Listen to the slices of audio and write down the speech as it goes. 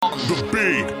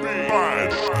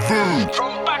vu.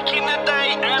 From back in the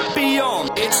day and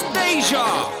beyond, it's Deja.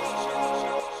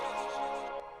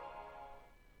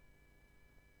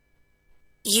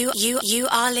 You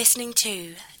are listening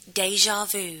to Deja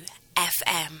Vu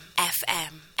FM.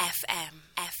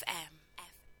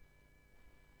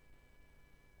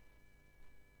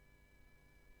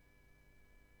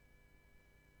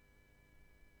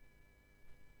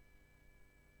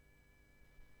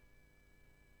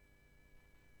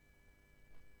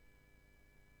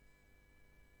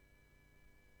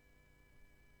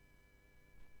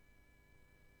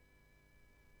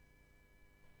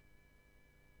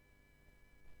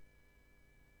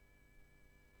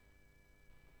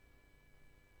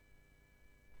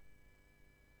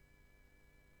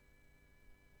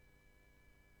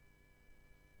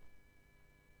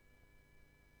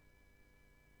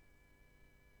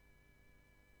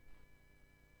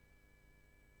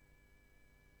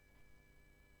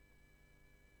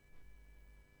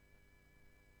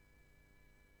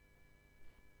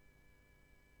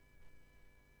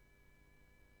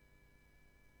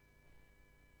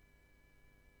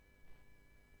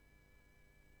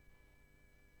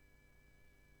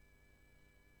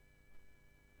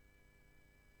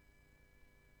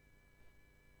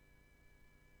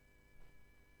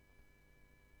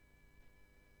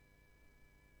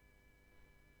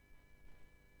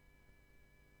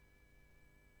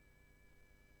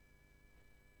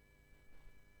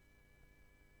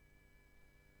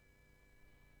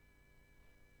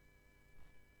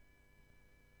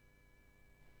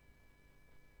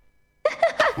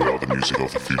 We are the music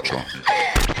of the future.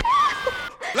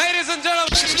 Ladies and gentlemen,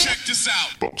 check this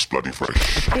out. Box Bloody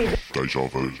Fresh. Deja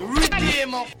Vu.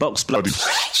 Box Bloody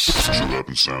Fresh. True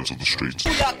urban sounds of the streets.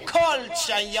 we are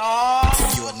culture, y'all.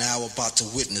 You are now about to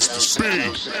witness the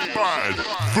Big Bad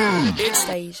Vu. It's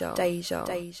Deja.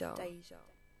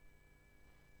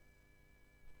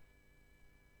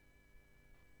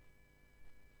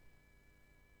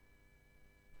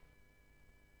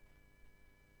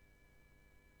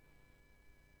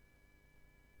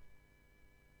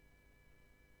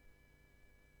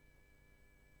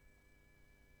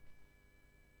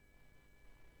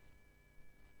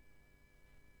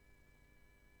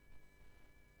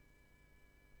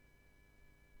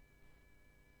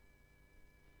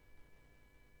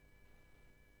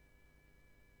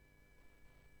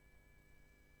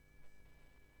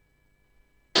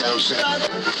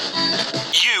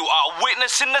 You are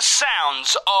witnessing the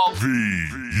sounds of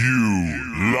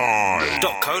VU Live.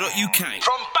 .co.uk.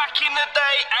 From back in the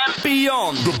day and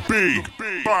beyond, The Big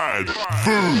Bad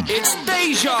Vu. it's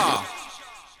Deja.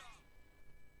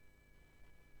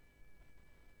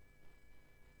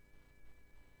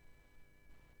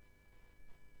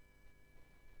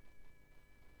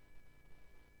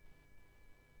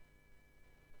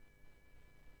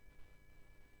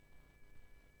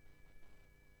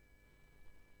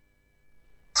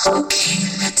 Okay,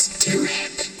 let's do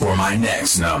it. For my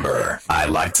next number, I'd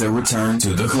like to return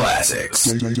to the classics.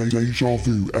 Deja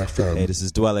Vu FM. Hey, this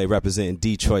is Dwelle representing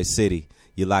Detroit City.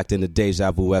 You're locked into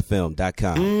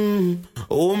DejaVuFM.com.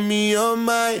 Oh me, oh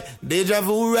my, deja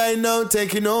vu right now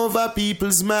taking over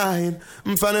people's mind.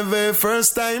 For the very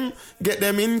first time, get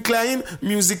them inclined,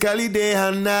 musically day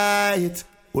and night.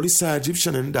 What is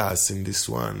Egyptian and dance in this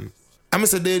one? I'm a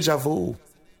deja vu.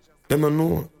 Them don't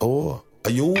know. Oh,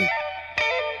 are you?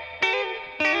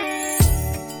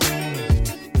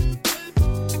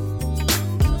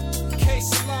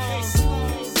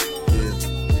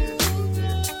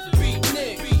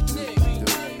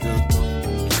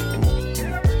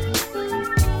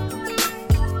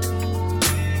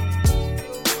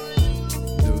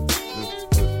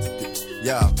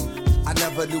 I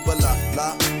never knew a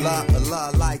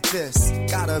lot like this.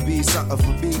 Gotta be something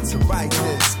for me to write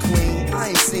this. Queen, I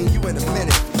ain't seen you in a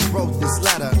minute. Wrote this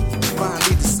letter,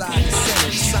 finally decided to send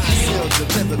it. Signed, sealed,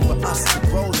 delivered for us to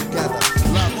grow together.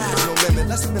 Love has no limit,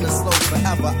 let's spin it slow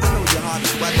forever. I know your heart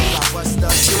is weather, I bust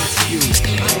up to you. I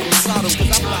ain't gonna sorrow,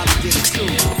 cause I probably did it too.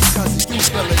 Because of you,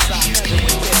 feel inside heaven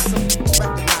with this.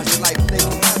 Recognize your life, they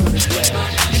can handle this way.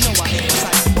 You know I ain't the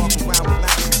type to walk around with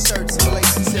matching shirts and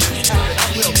relationships is epic.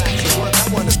 I will match your work, I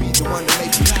wanna be the one to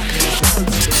make you happy. It's the hurt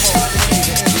to the fall, the need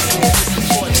to end this year. It's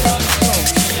important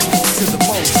to the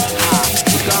most high,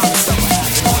 regardless of what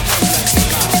happens.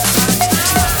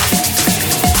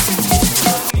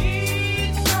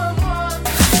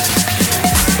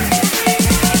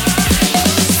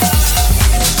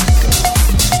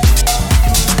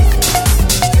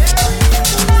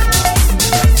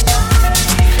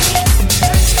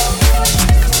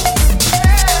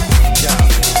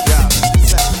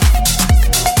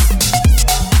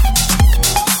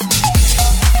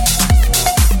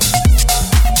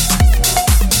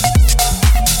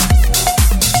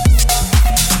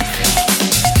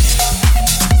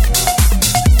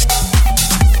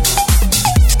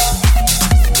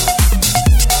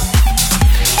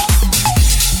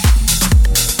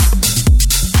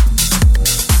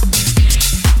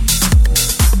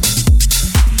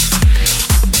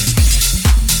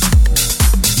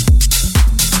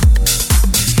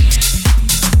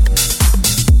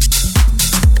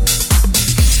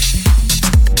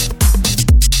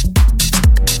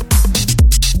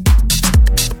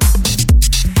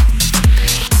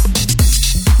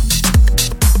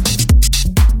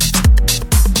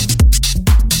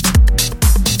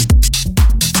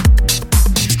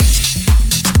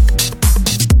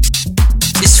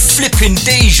 in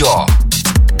Deja.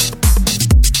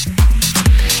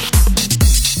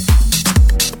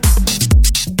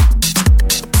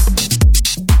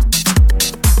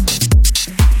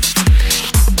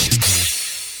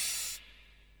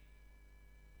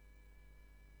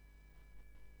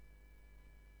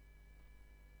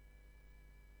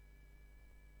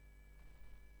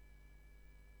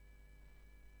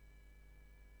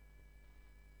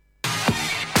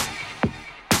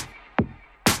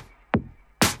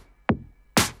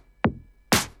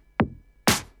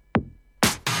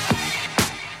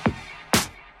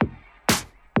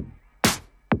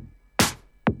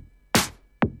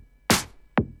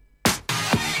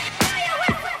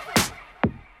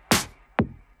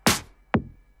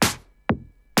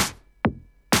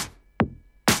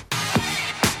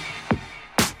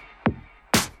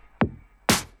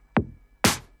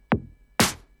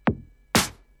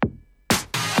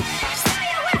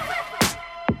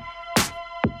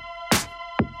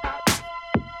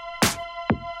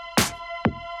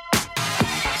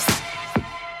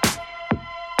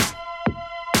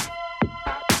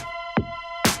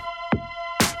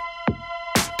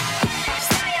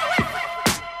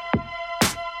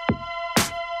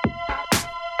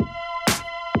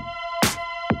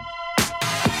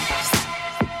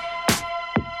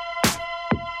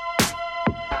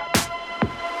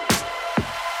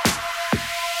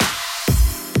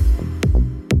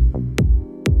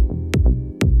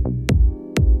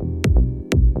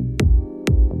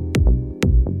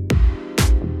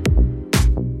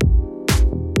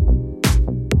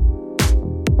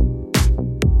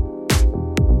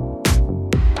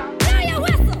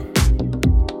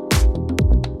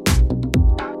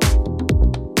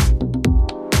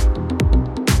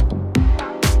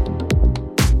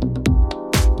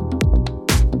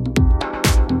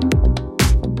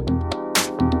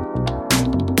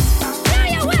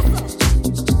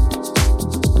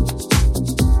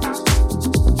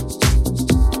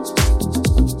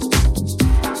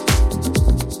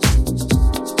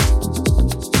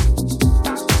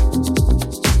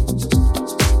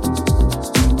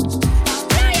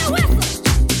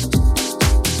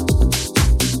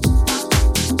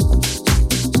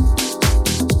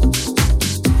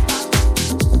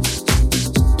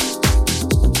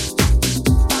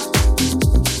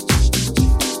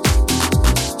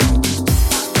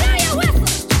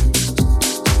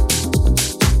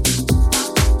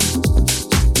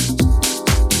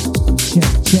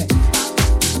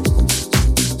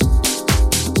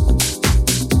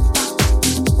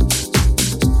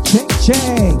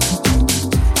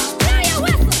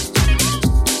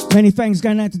 Many thanks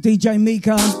going out to DJ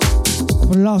Mika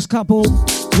for the last couple.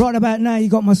 Right about now, you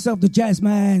got myself, the Jazz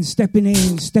Man, stepping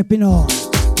in, stepping on.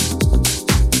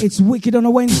 It's Wicked on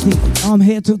a Wednesday. I'm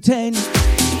here till 10.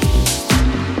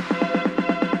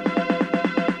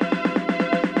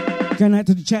 Going out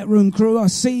to the chat room crew. I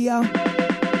see ya.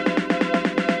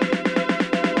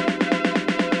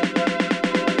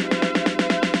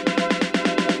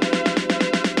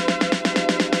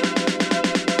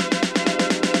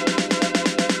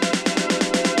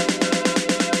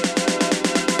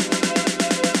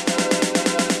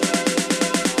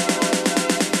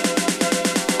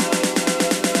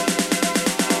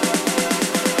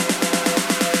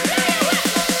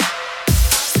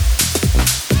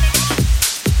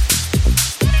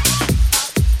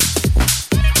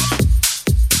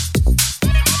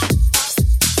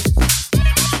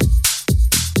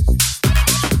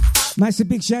 Massive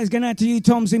big shouts going out to you,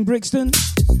 Tom's in Brixton.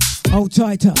 Hold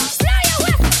tighter.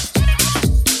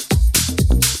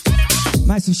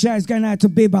 Massive shouts going out to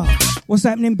Bibba. What's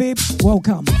happening, Bib?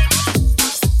 Welcome.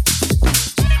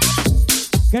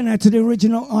 Going out to the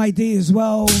original ID as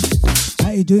well.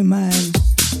 How you doing, man?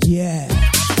 Yeah.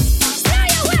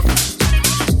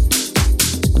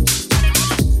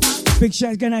 Big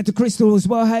shouts going out to Crystal as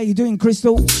well. How you doing,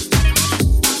 Crystal?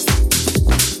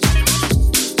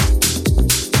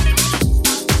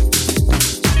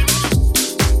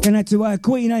 Going out to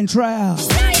Queen and Trower.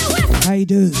 How you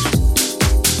doing?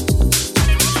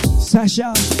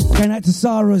 Sasha. Going out to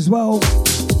Sarah as well.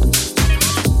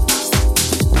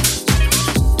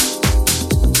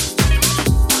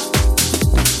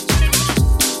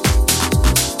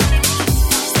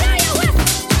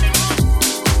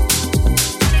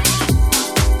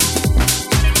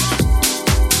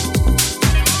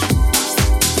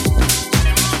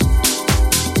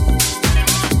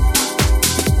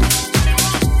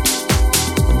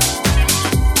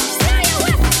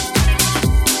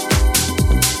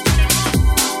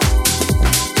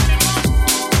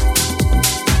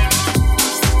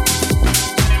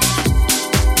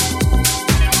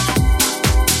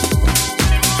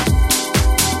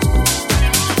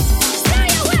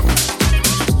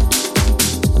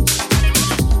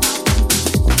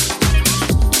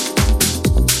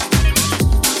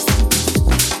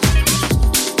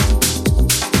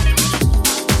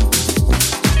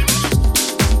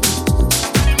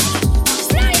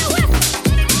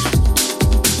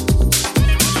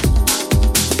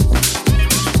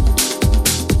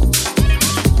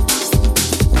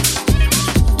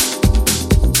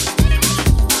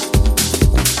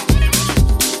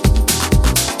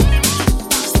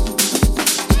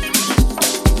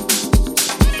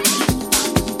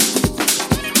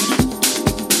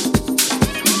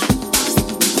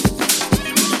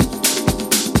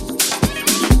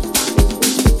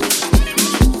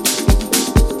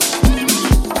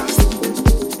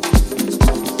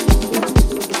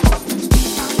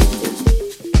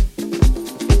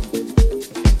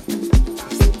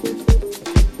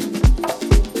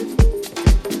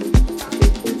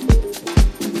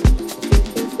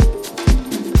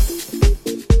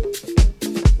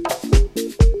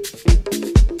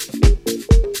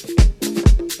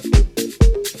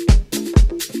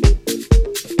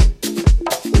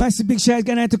 Massive big shout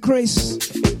going out to Chris.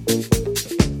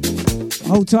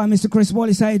 Old time, Mr. Chris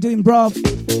Wallace, how you doing, bruv?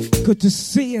 Good to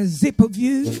see a zip of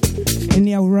you in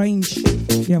the old range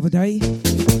the other day.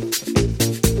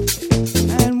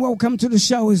 And welcome to the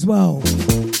show as well.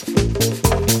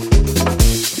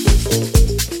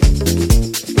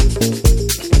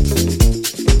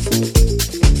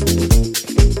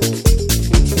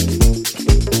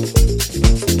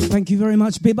 Thank you very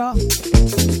much,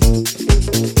 Bibba.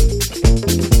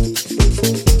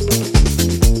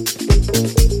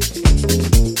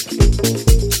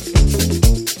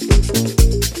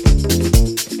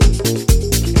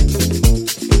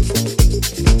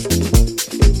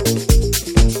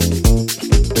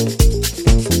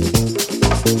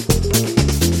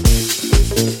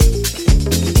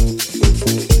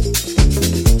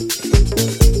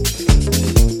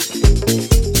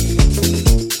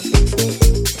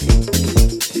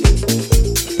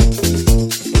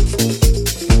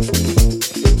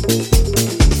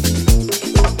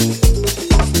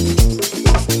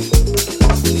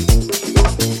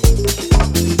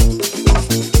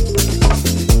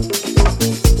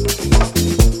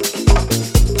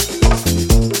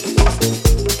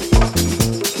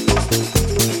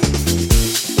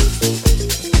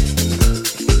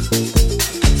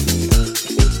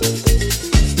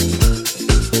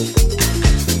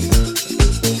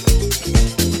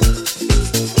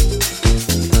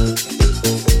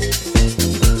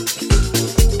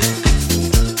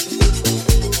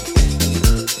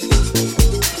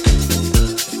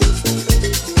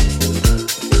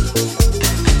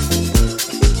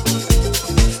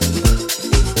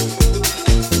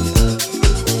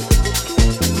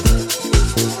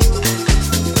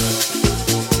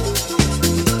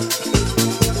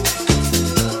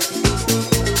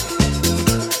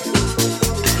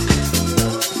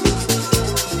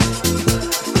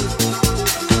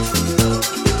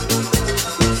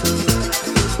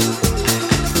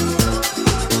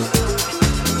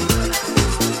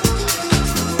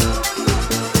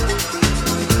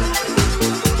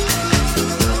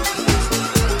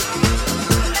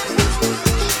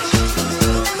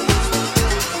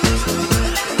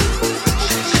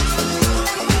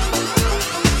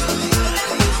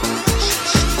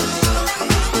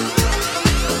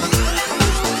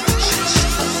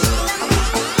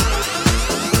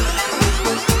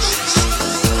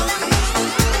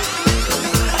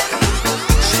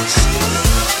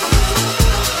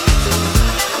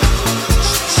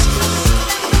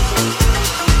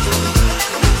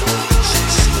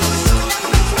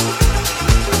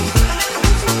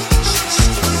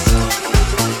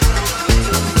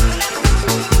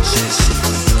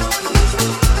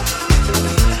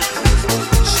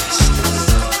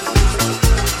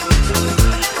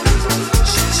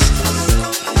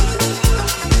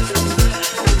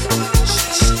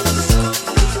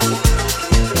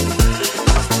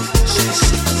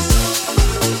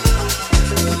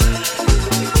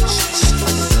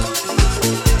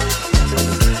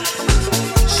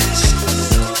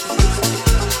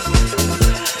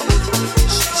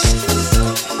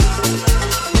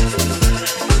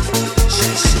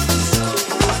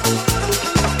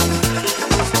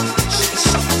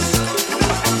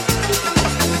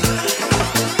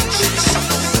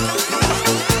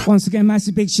 Once again,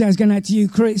 massive big shouts going out to you,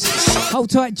 Chris. Hold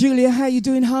tight, Julia. How you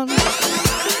doing, hon?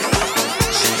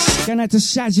 Going out to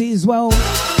Shaggy as well.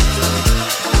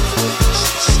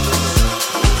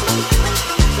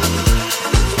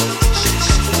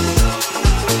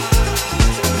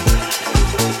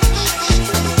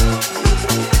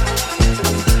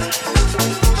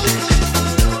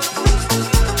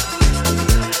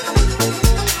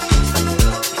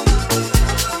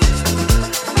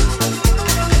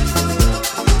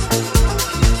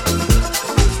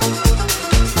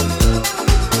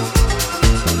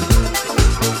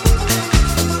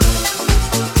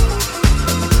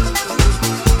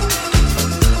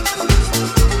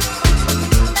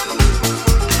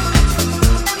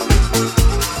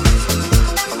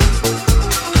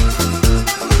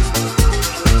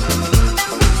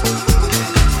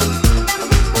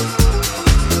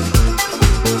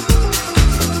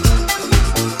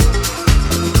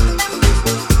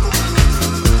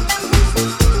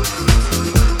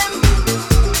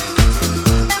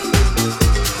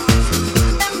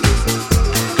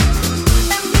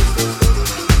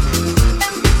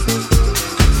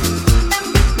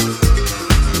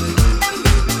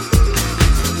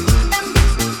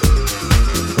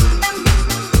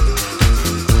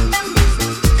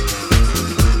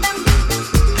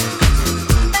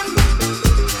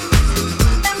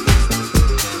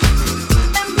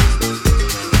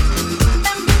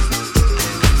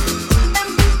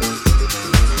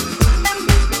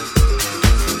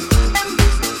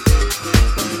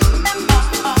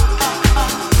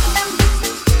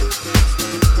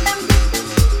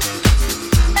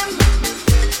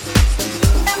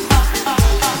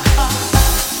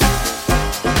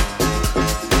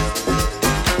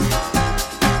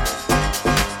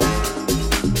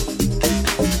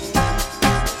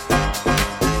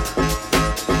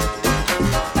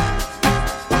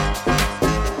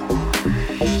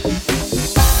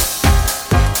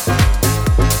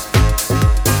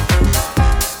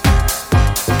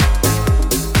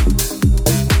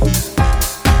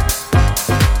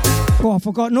 I've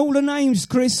forgotten all the names,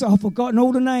 Chris. I've forgotten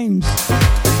all the names.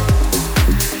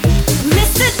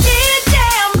 Mr. DJ,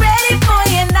 I'm ready for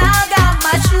you now. Got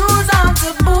my shoes on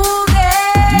to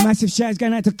boogie. Massive shouts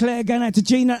going out to Claire, going out to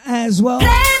Gina as well. Play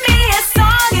me a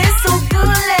song, it's so good.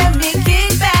 Let me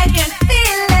kick back and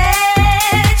feel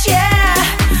it, yeah.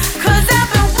 'Cause I've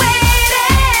been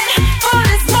waiting for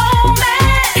this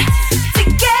moment to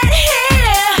get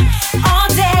here all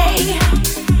day.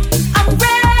 I'm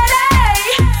ready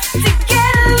to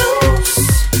get loose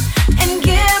and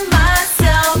give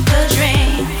myself a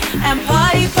drink and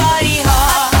party, party hard.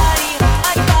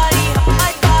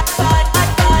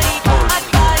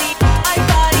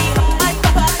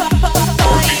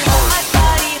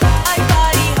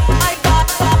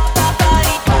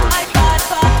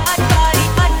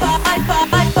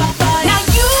 Now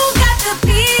you got the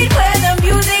beat where the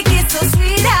music is so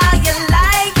sweet, how you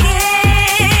like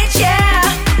it, yeah.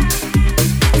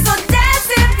 So dance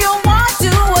if you want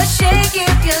to, or shake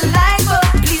if you like, but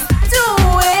please do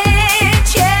it,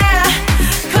 yeah.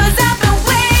 'Cause I've been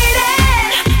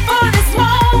waiting for this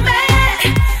moment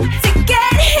to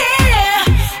get here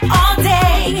all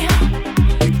day.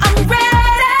 I'm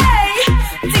ready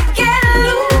to get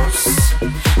loose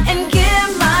and give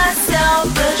myself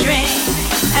a drink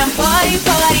and party,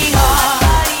 party hard.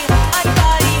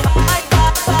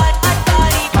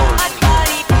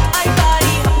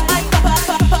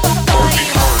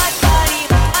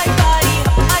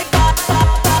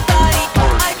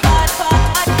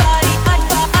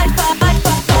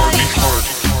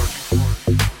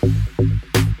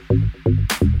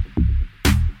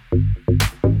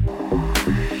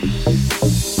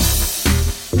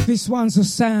 This one's the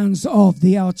sounds of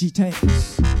the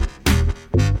Architects.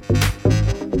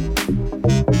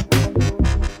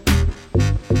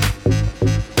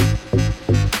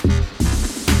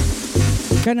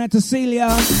 Going out to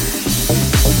Celia.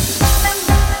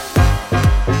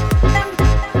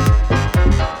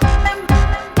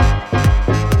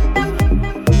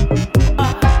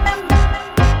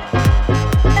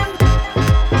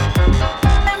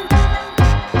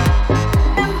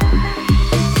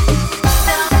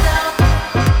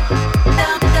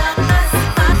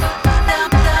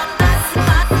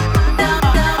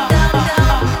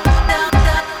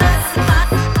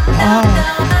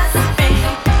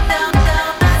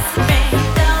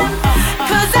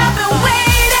 Cause I've been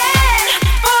waiting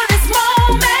for this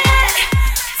moment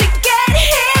to get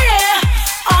here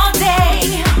all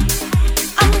day.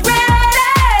 I'm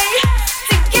ready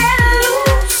to get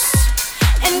loose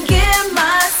and give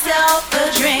myself a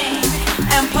drink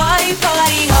and party,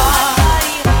 party hard.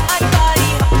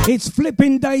 It's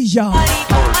flipping Deja.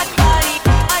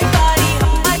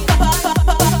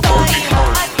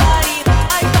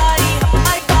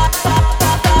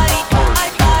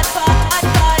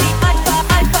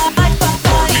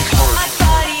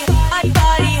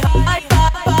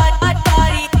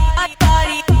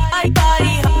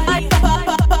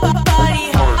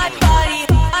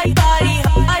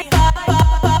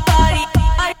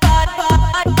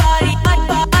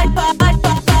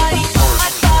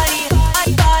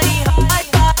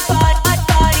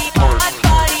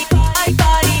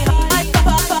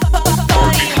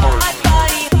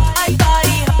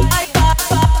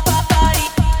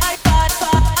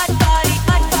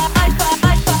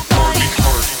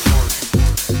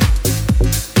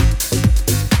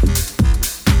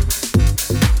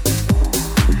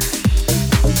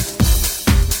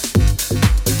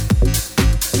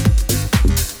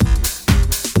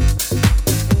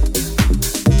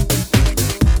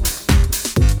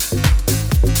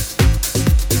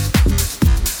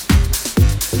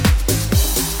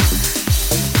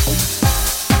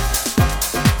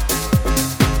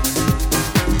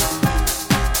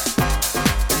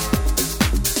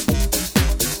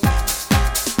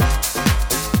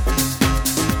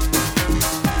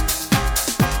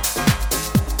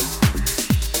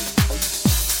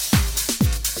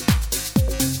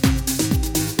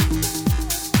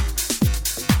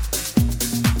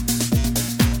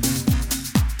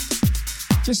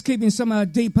 Just keeping some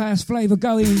deep house flavour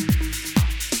going.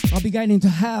 I'll be going into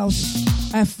house,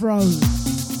 afro,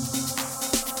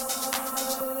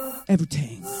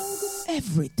 everything,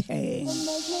 everything.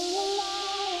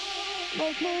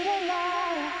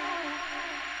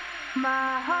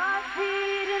 My heart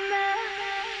beating there,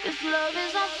 this love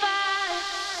is on fire,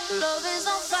 love is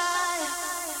on fire,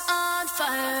 on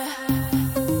fire.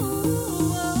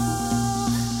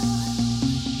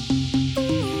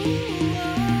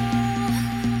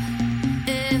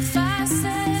 If I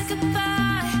say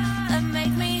goodbye, then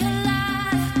make me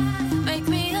alive, make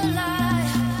me alive.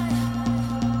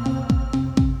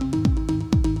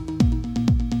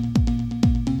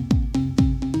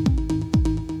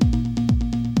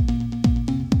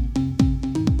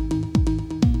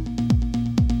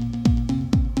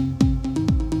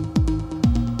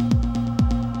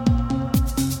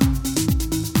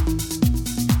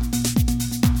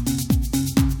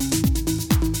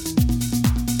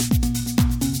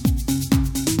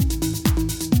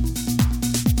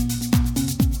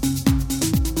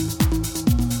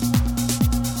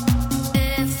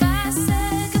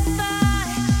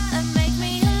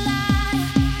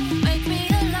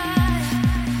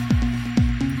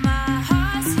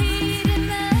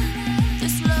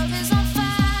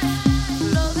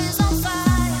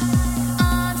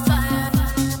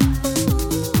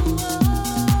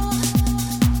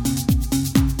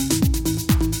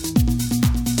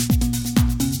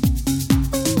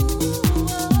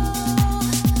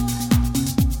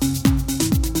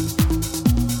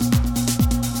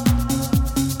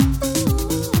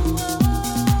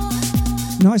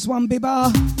 Nice one,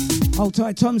 Bibba. Hold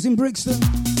tight, Tom's in Brixton.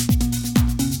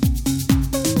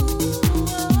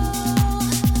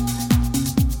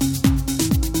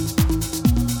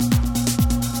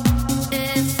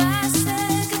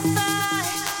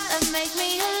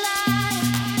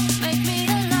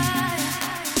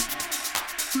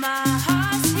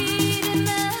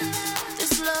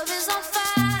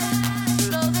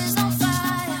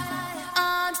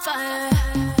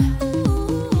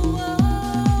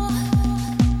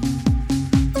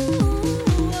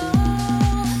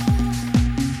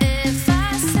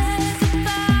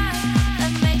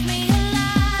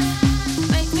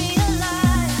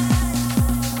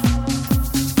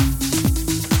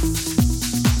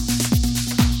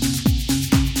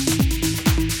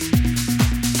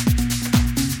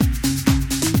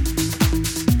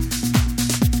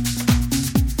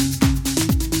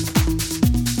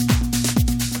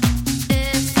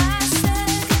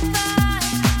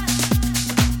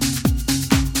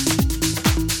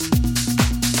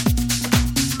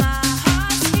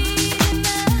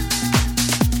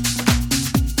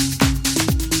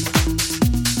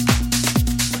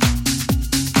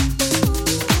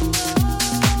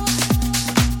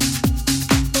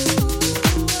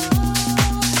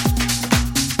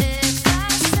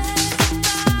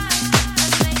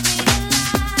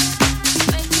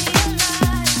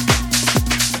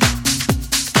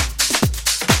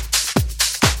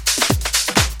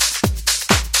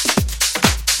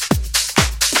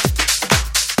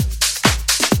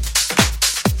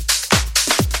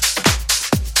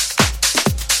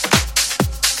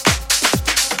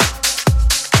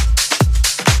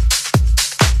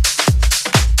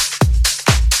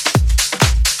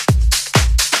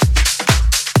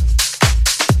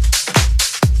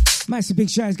 Massive big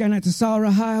shout going out to Sarah.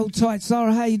 Hi, hold tight,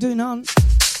 Sarah. How you doing, hon?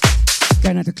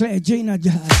 Going out to Claire, Gina,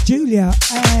 Julia,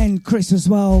 and Chris as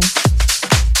well.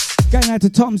 Going out to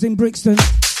Tom's in Brixton.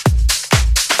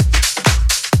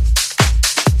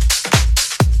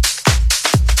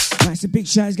 Massive big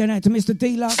shout going out to Mr.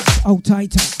 Deluxe. Hold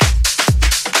tight.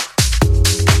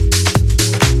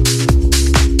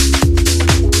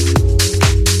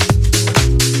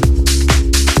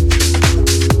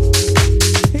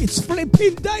 It's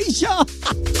flipping Deja.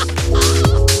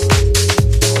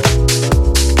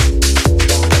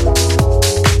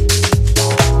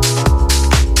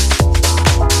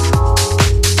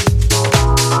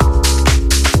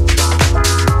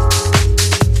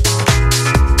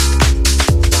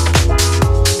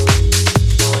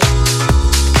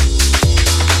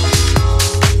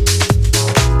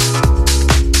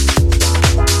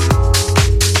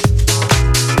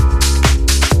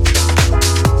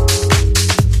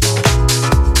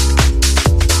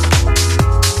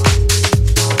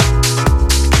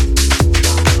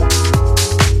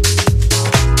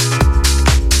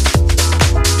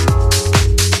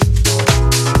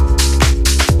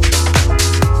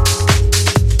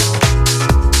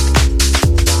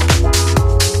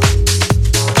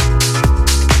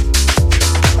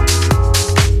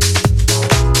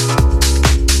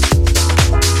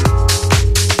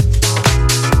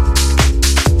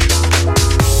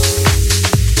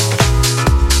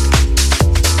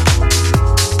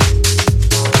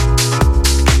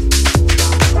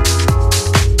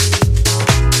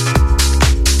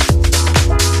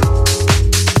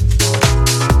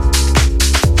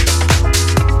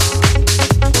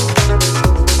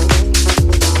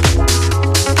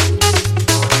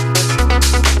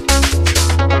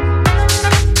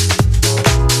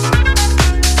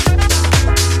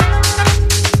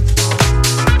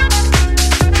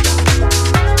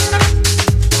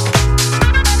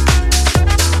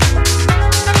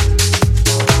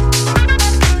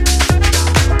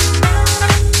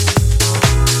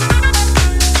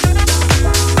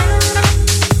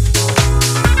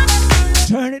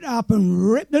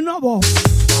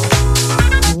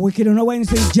 Wicked on a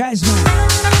Wednesday,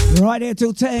 Jazzman. Right here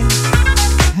till 10.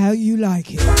 How you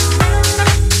like it?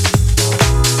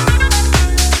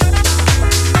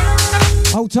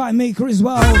 Hold tight, Mika as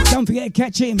well. Don't forget to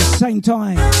catch him. Same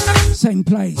time, same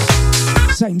place,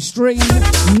 same stream.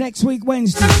 Next week,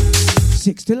 Wednesday,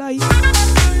 6 till 8.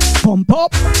 Pom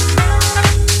pop.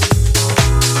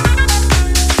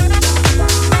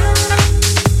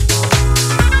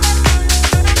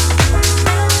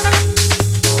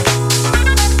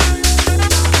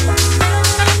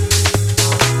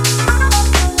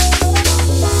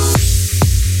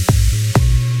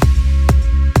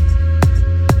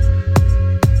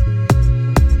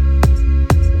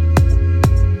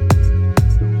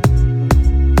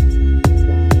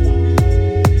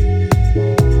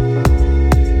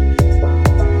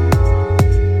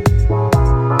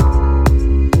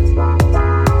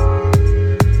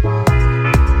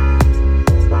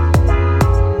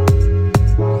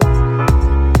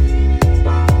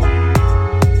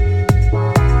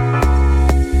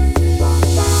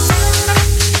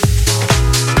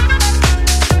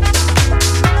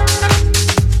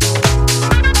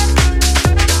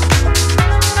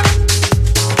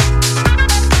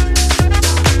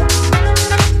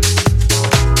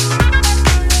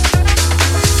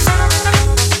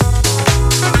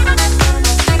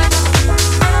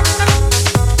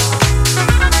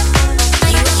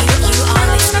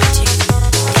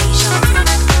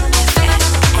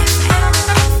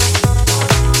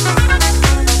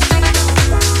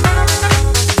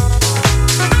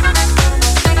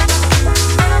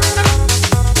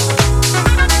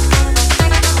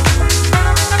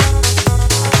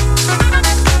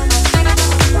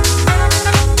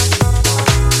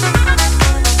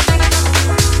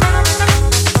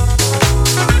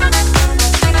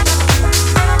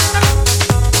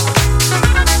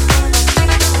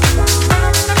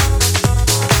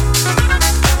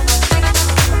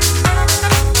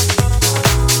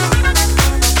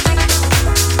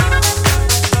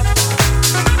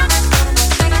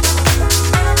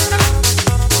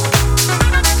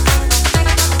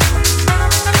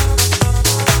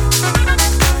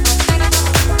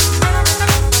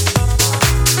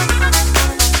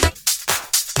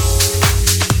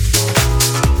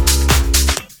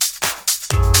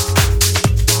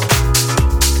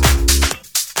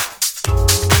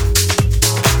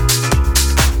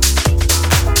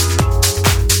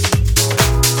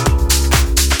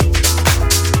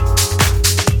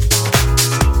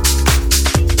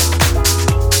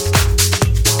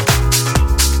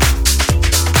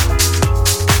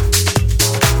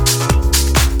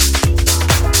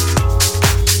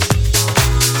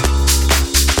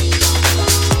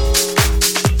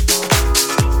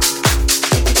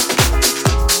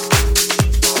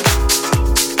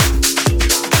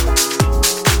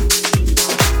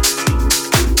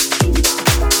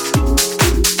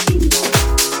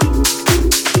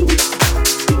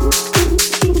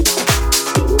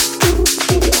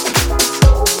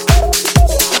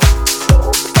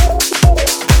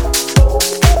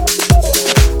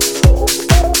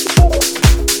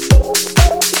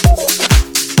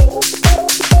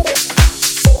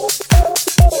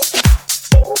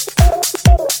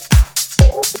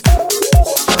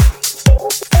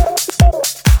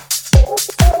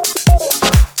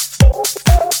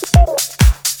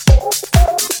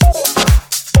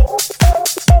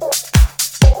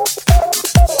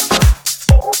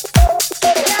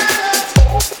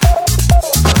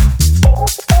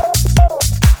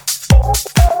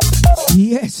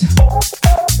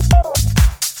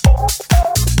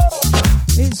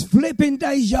 It's flipping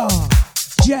Deja,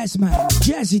 Jazzman,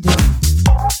 Jazzy D.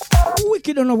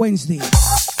 Wicked on a Wednesday.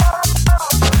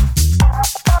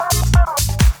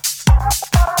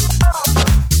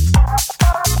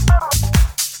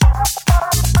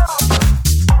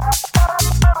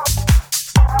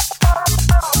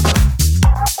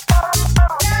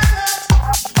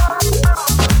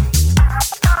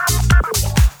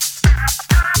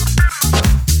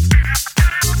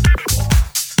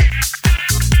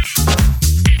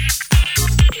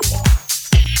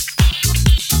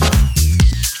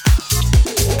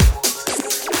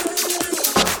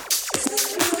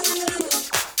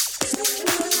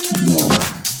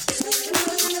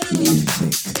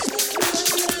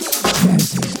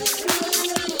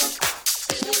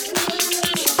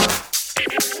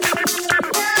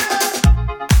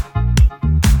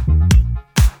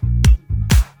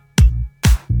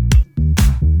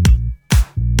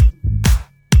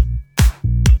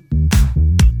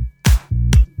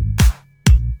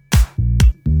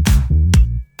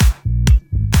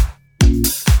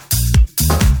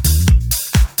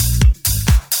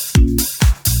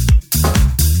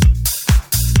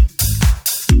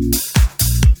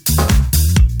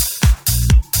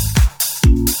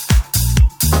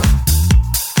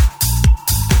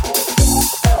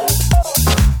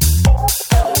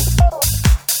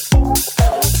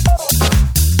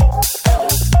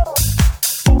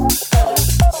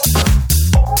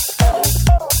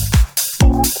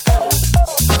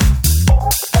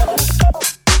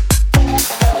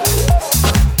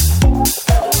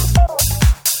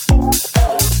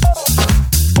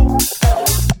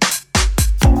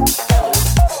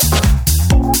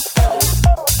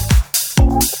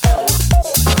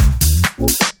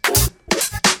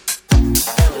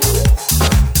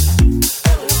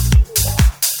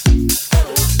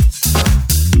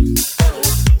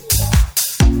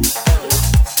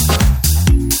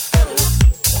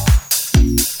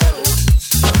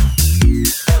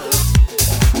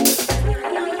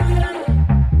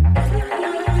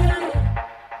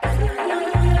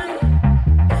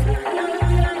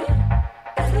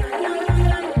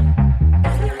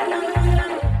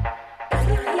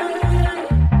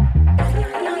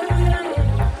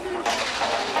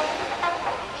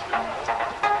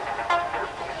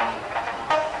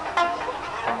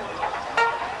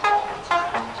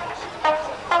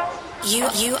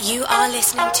 You are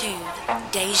listening to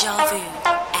Deja Vu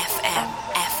FM.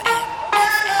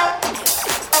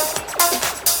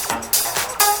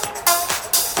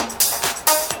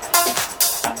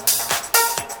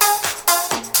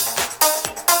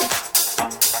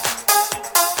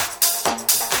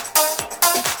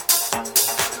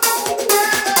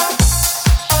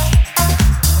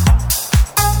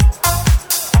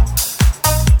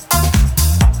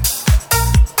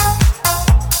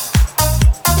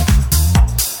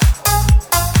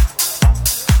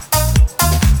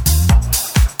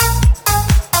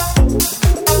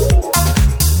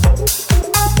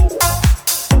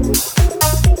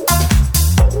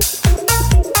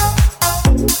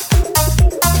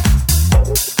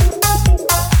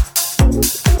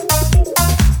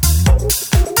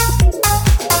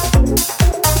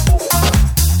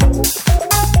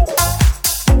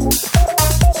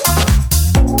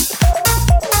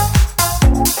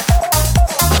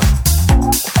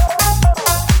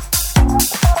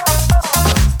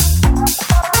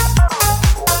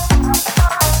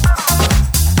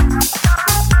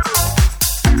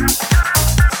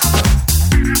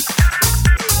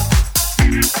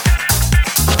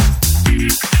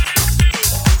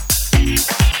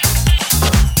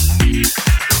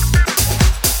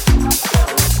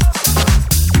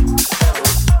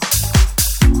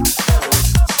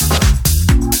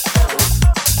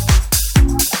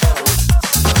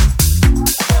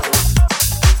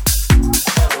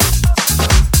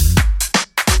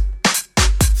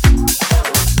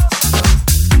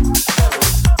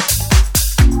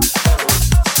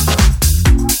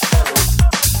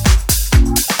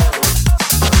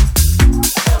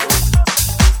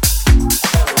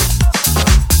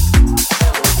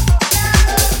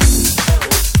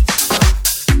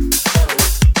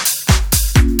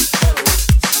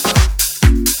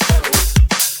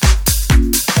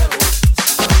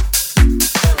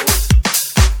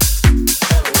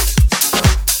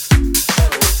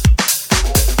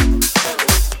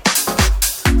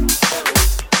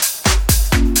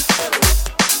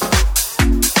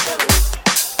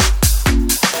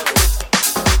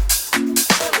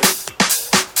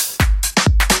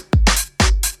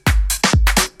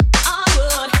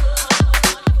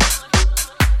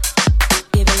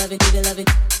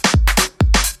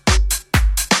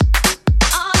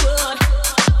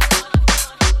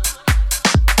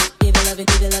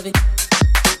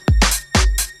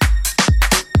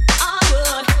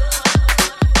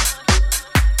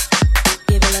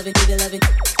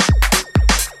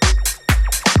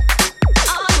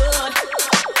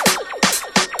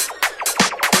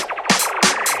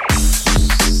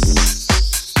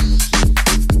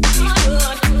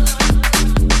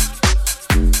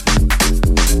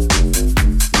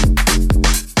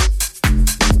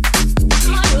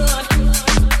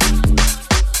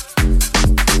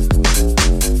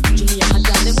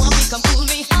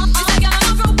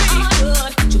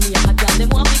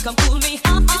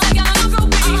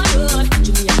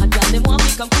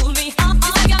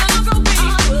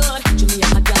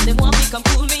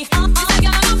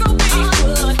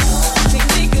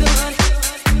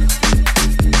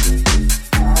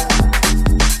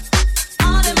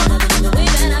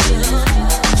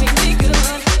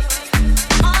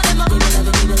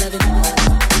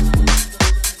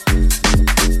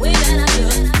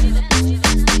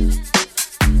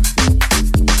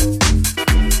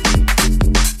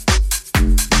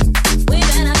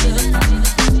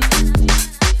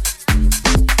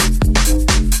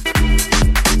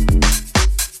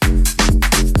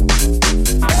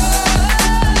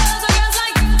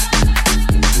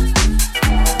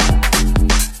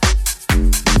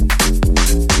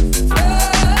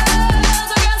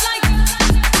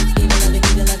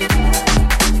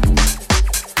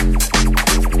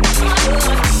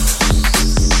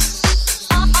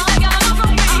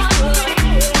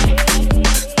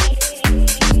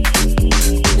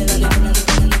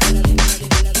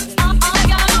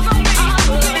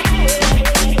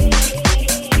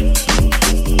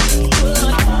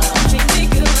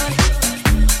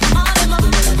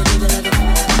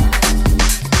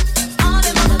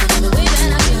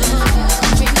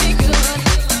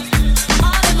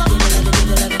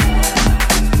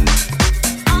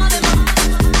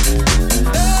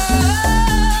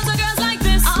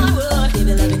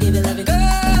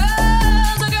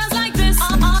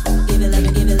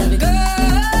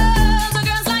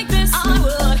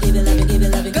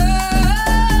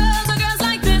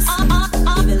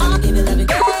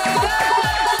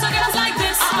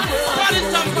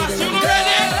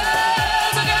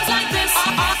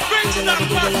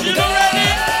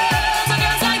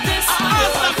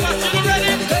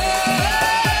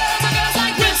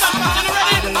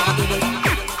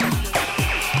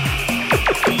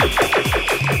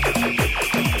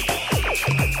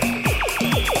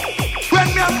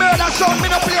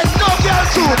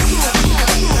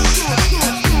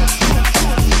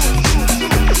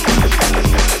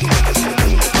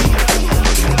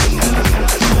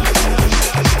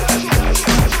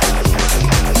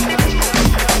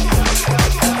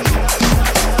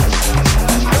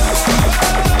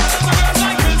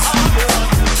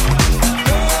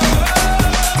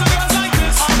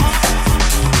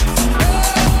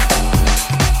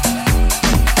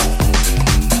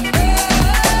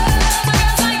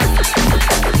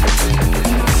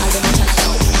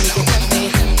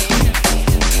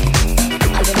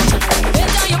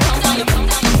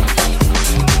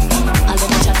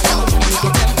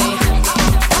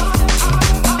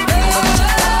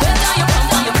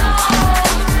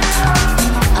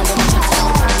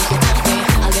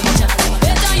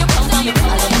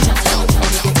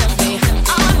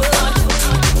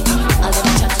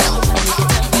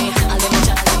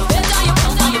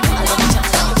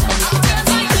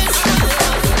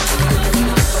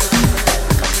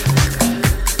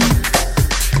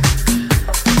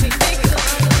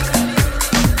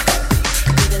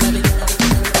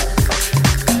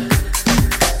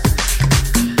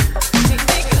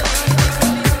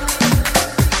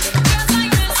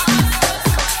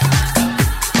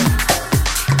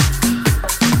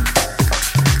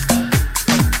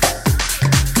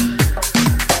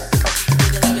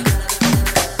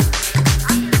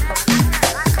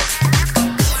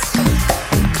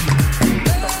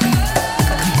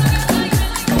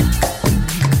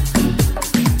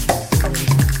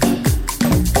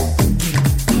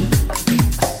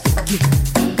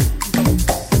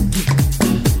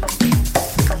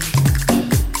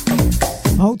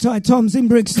 tight, Tom's in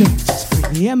Brixton.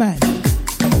 Yeah, man.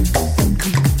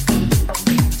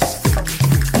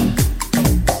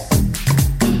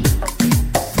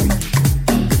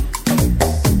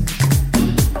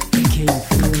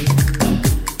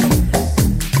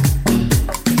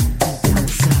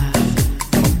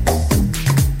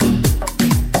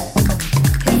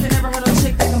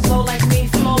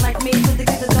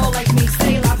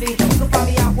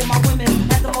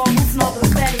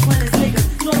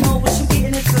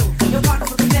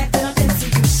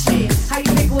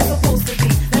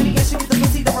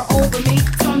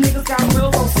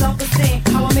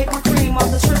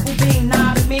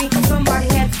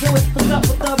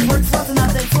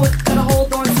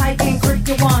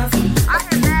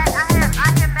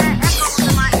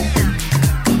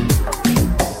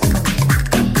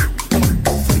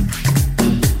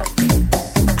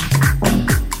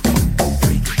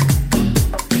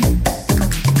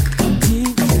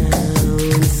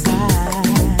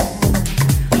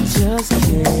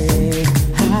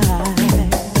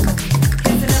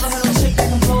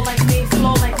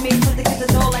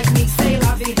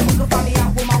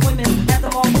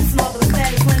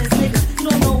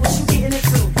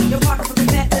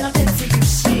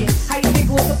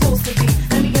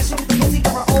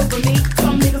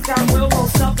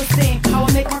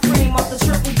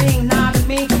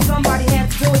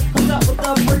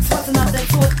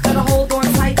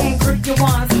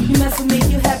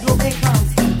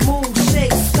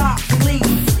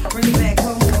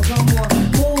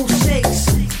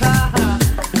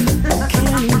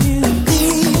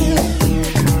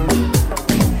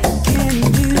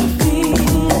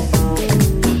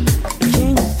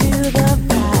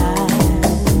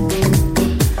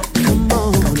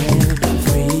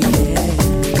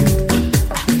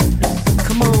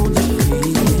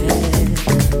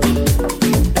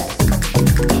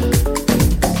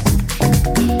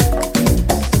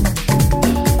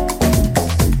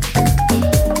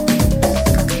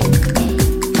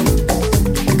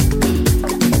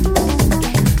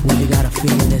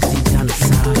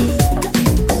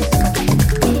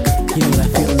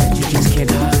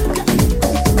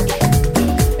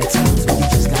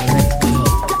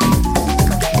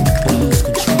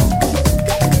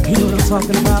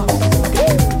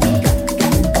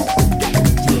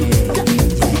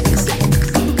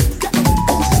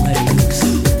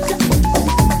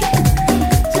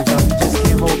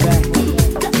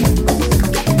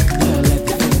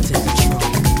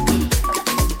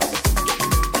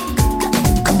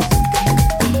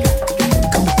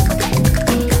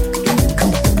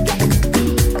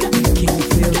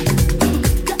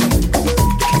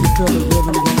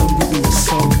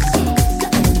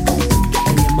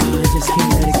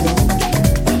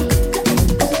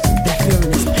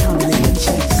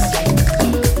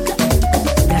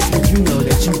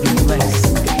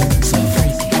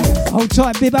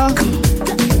 Tight, Bibba.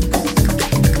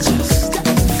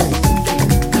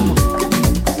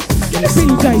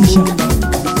 Big Deja.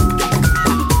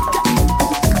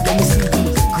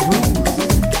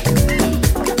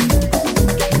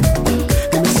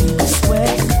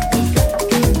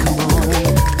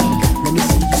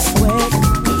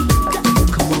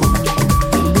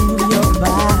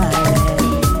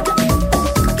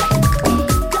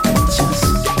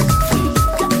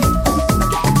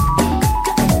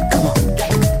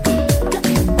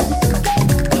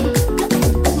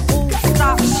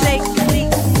 Stop, shake,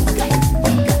 please.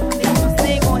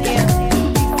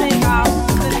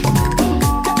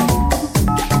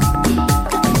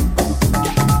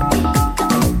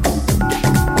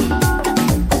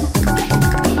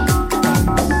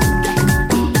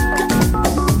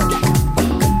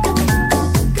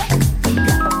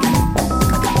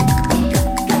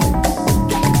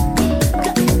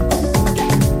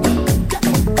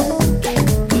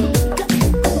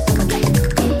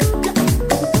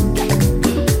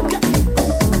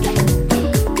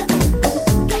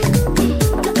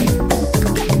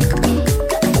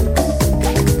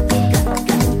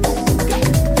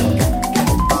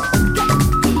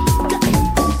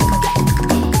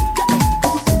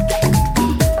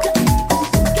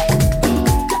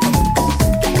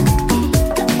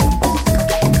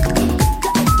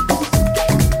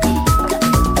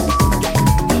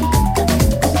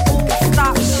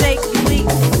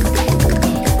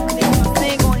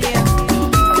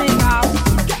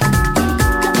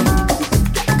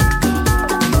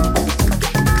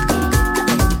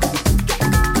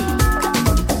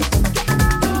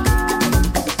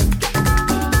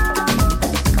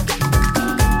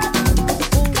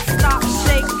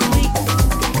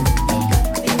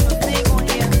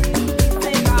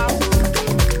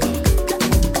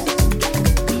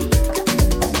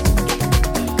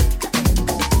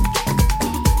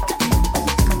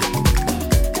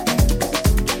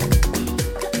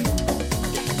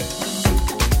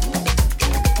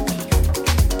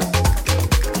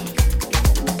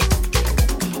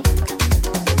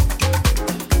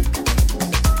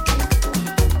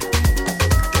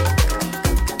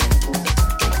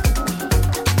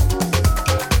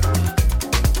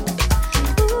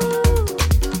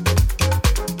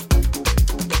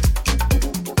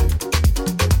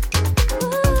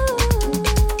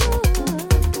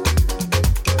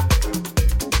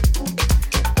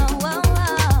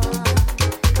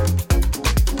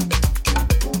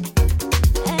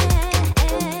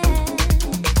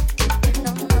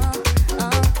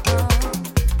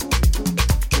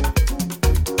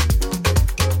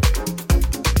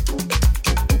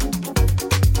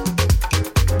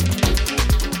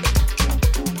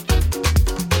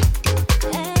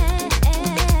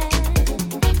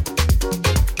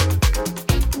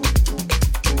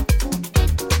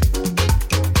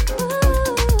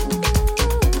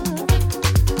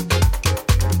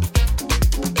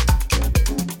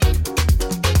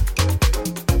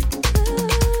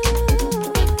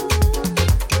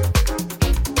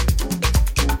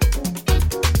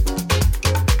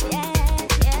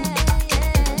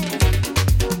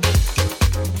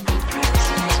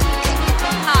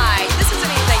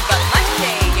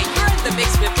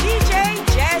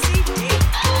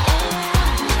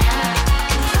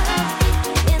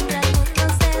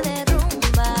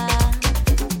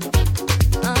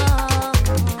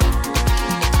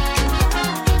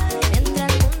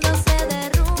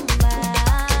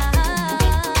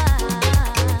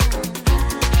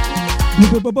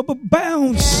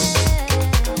 bounce.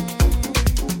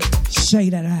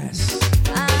 Shake that ass.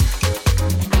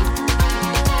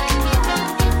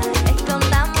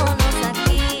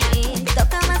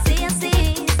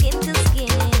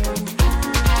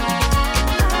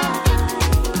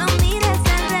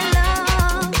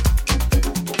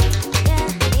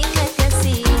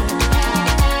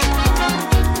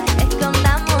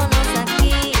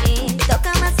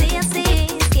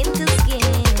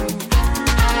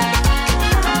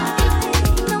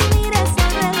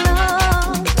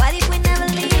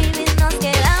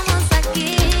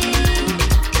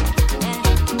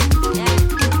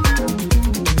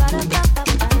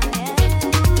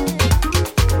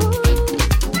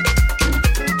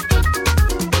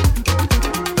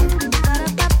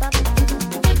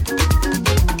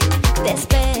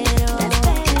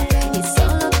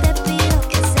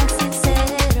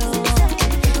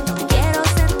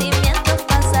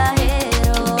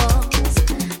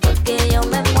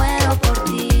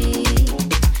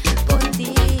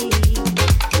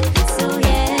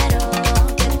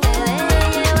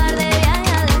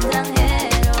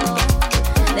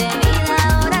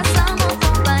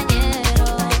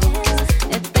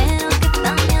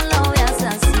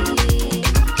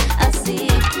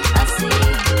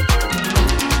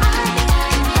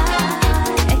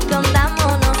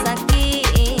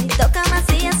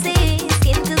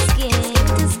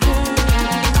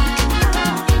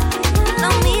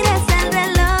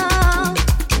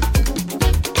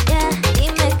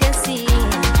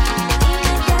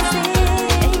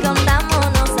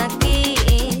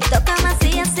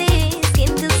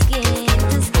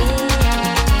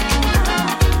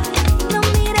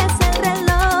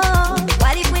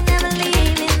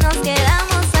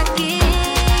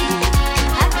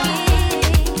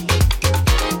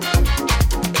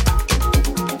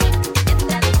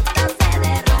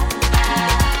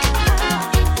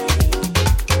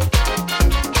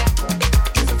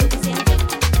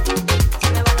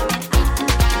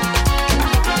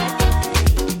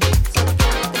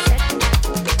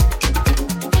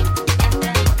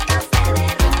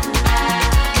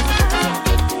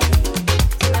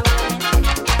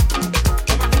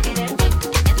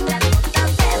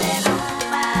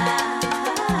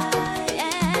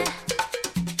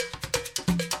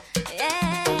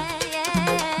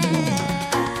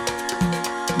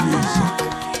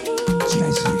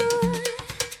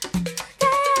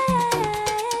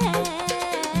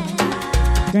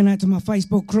 Going out to my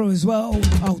Facebook crew as well.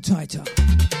 Hold tighter.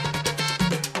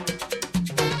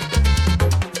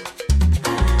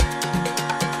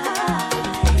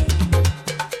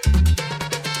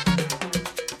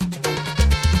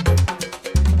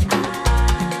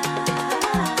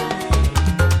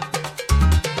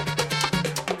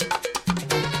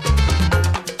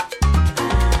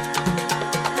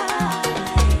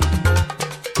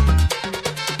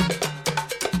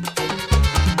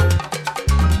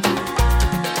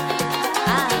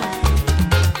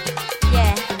 Yeah.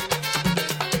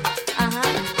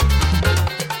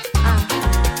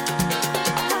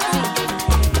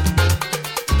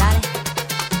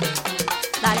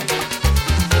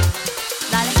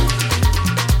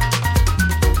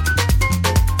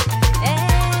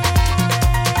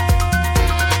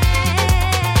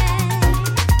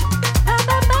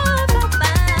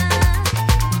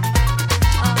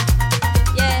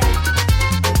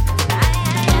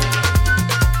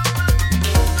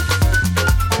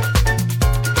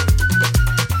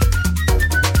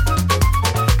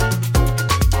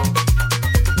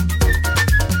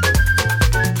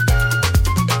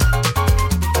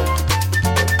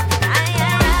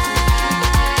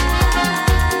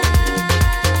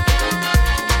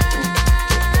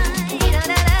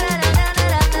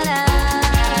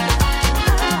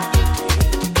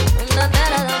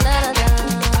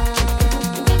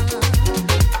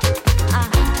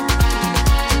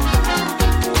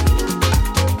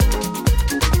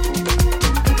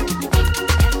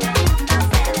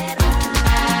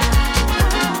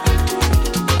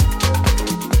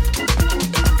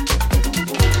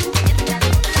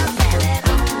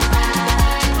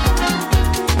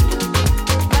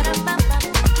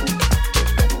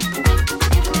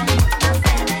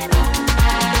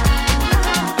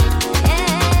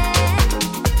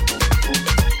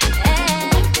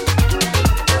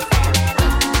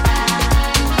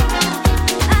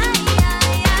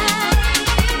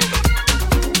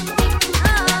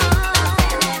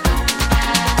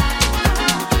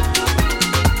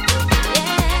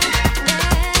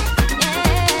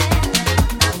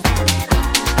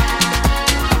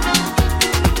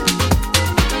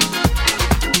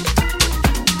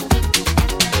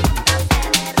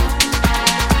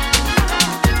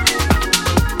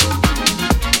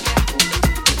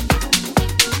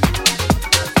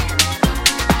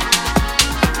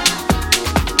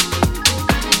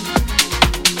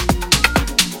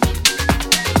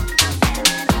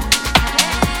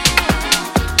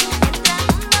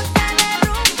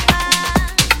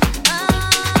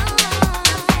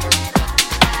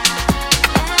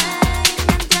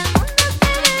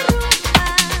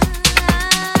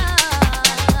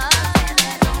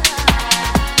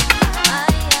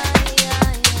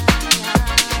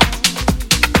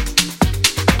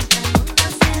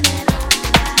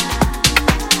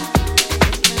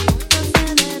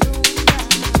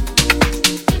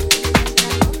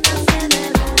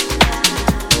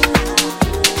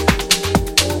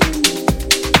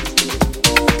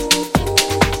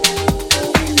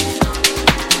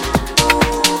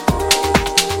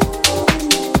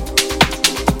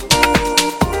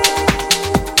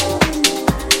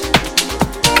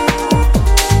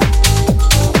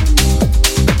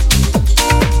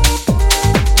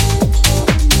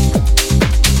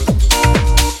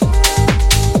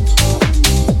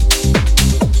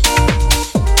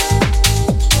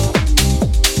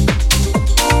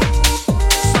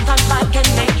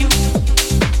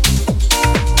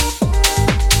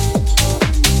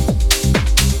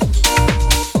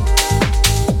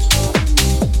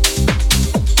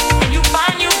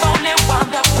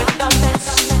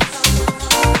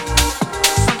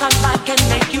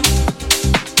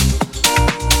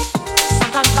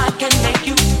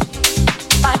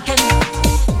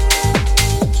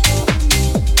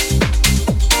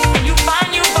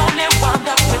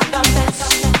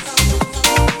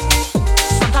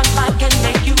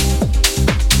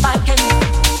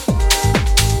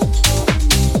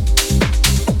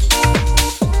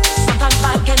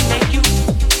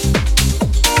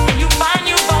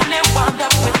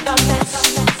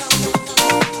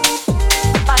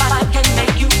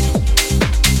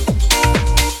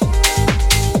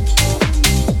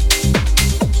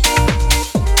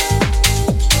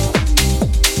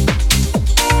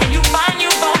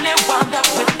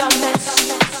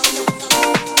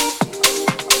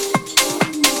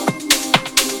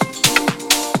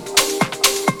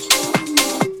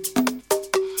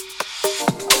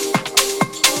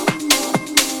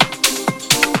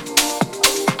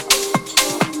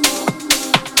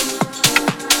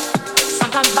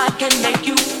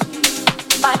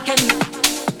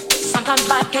 Sometimes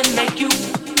life can make you.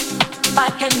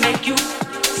 Life can make you.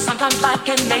 Sometimes life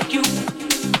can make you.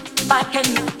 Life can.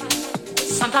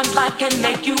 Sometimes life can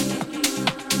make you.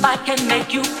 Life can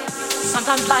make you.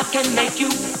 Sometimes life can make you.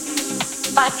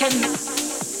 Life can.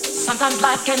 Sometimes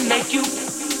life can make you.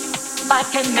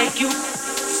 Life can make you.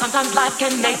 Sometimes life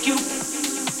can make you.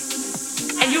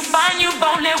 And you find you've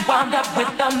only wound up with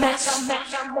a mess.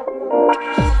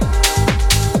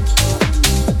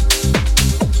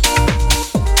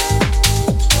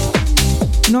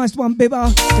 Nice one,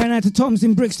 Bibba. Going out to Tom's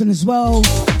in Brixton as well.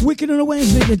 Wicked on a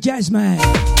Wednesday, the Jazz Man.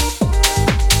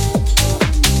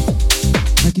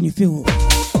 Making you feel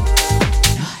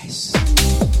nice.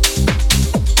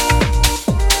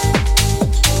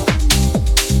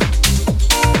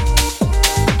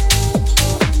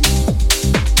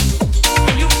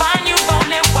 And you find you've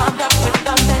only wound up with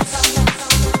a mess.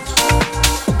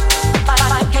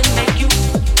 I can make you.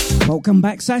 Welcome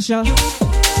back, Sasha.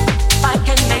 I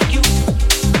can make you.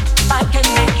 I can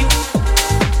make you.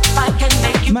 I can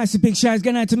make you. Massive big shouts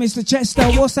going out to Mr. Chester.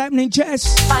 What's happening,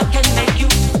 Chess? I can make you.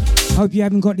 Hope you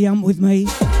haven't got the hump with me.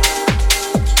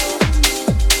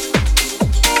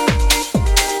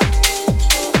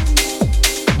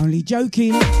 Only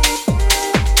joking.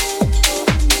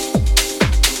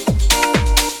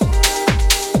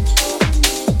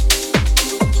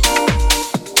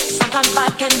 Sometimes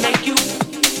life can make you.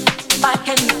 Life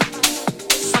can.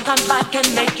 Sometimes life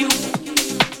can make you.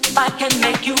 Life can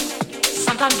make you.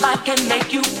 Sometimes life can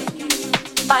make you.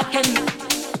 Life can.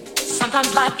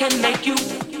 Sometimes life can make you.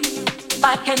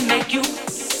 Life can make you.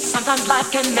 Sometimes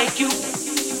life can make you.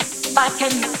 Life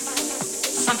can.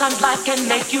 Sometimes life can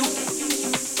make you.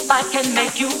 Life can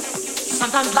make you.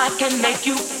 Sometimes life can make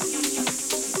you.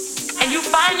 And you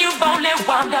find you've only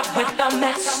wound up with a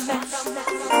mess.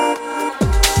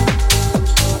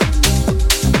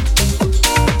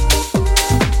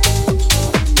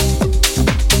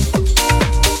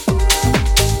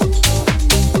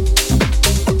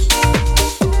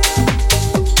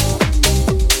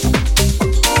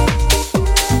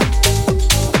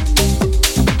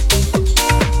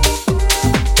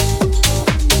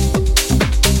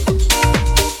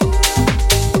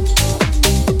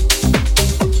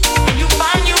 And you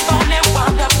find you've only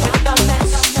wound up with a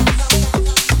mess.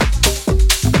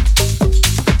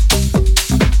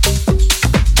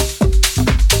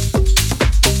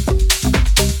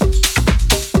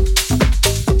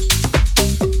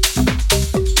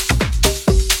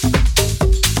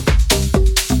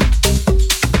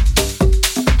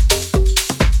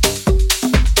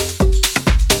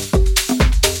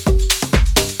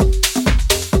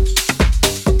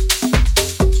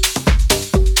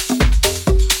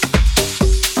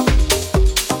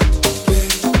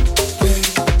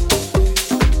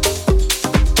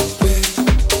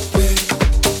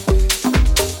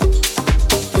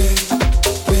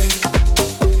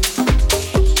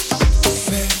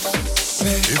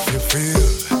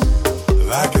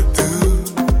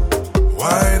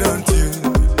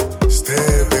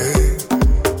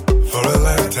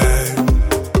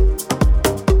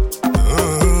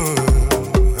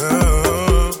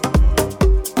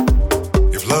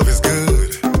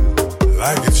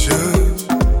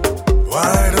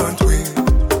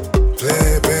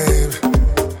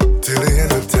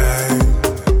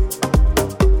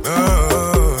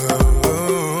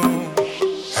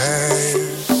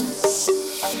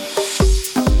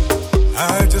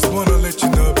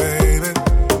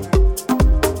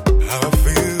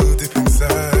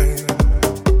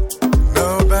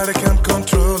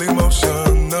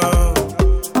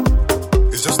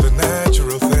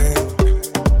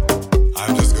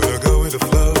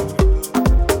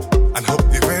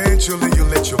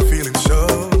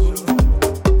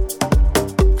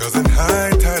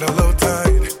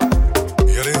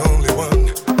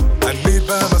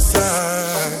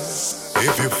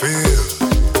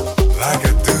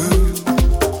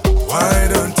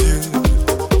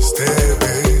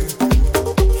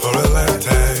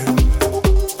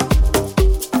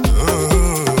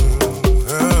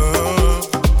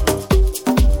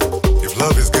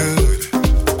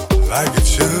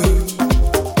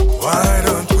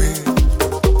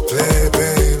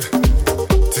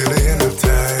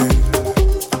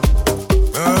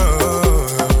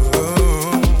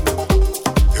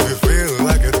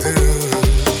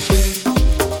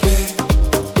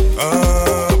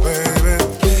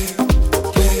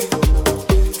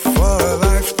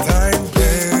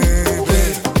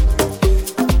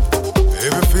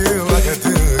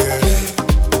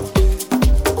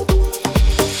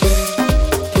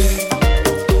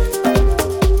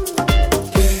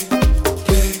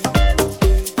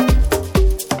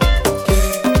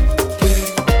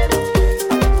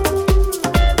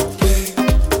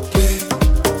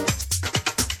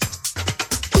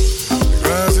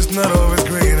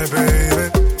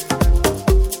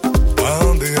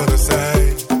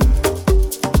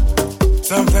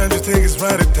 Sometimes you think it's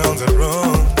right, it turns out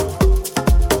wrong.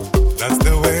 That's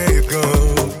the way it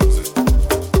goes.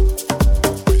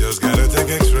 We just gotta take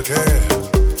extra care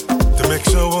to make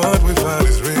sure what we find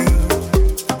is real.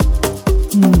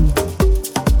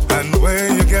 And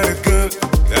when you get it good,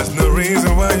 there's no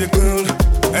reason why you could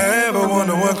ever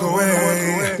wanna walk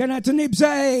away. Get out to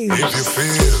Nipsey. If you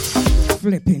feel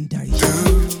flipping days,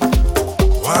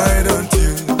 why don't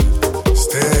you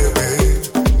stay away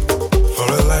for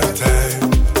a lifetime?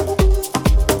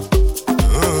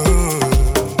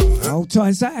 Old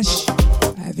ties Ash,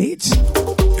 have it.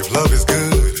 If love is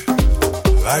good,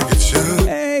 like it should.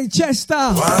 Hey Chester,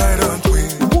 why don't we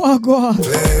Wagwa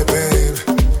play, babe,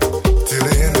 till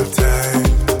the end of time?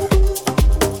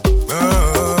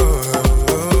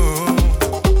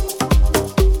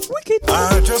 Wicked.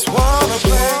 I just wanna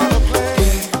play.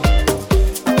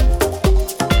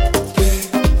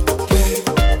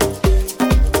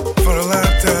 For a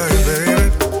lifetime, baby.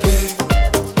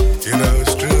 You know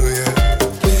it's true, yeah.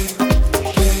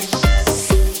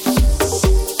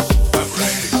 I'm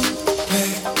ready.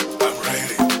 I'm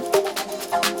ready.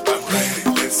 I'm ready.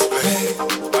 Let's play.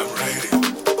 I'm ready.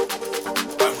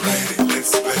 I'm ready.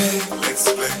 Let's play. Let's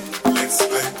play. Let's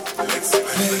play. Let's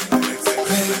play. Let's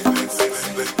play. Let's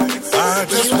play. I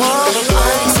just wanna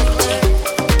play.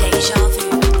 Deja Vu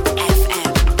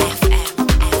FM.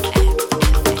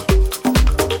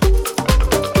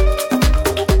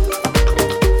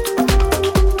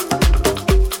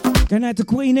 Going out to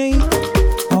Queenie.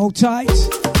 Hold tight.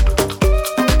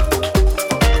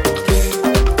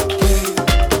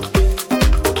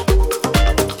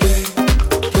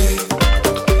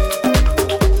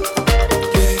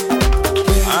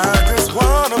 I just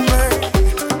wanna play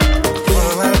for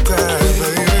a lifetime,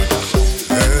 baby.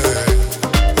 Yeah.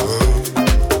 Oh.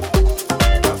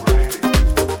 I'm ready.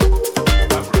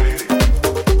 I'm ready.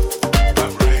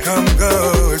 I'm ready. Come go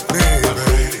with me,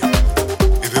 baby.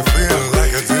 If you feel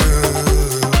like I do.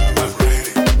 I'm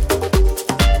ready.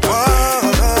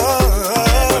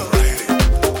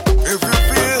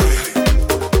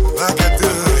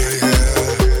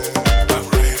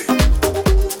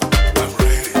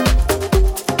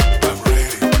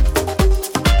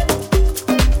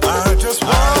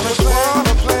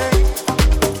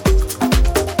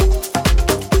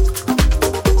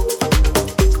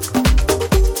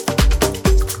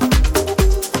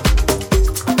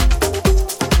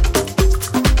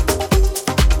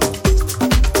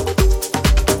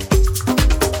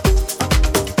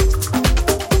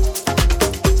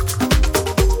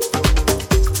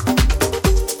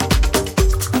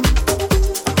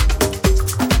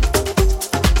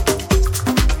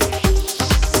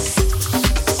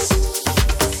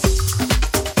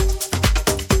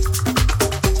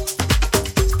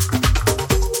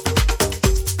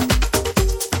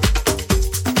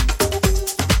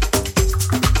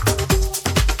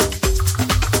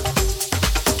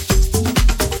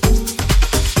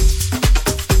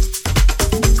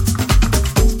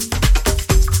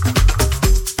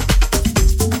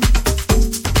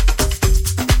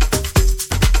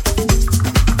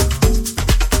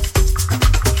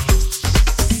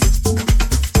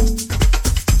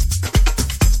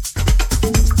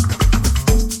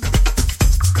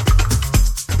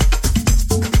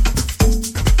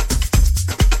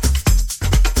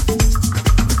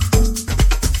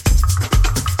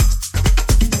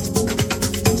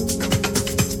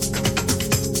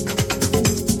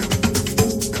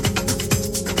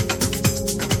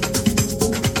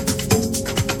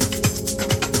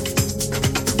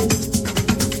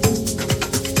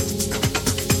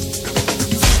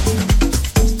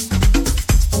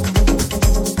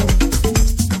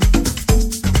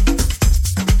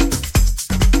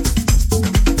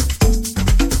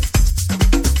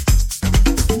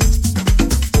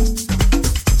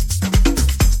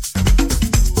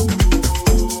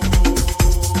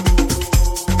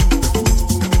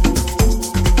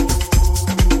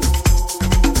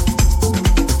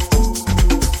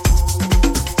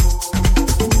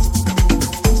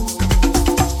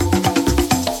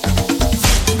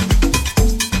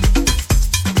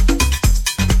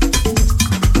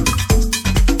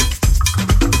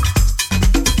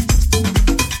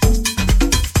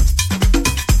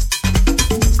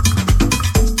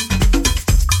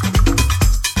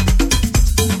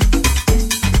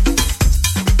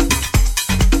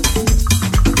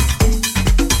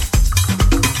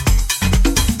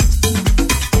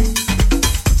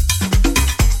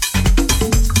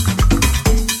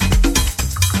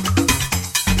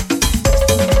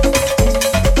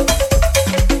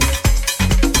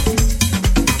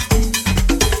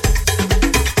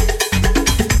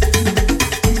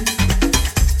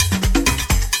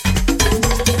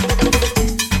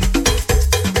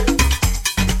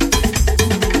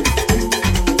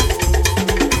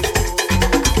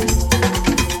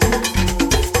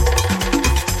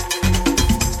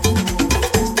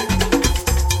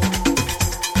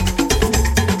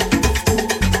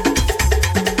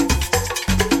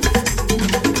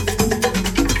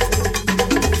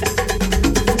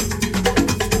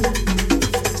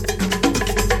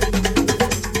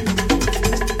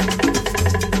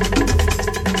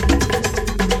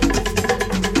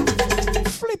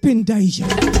 flipping Deja.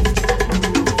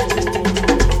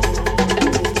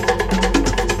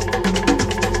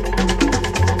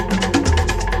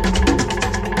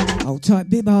 Hold tight,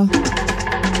 Bibba.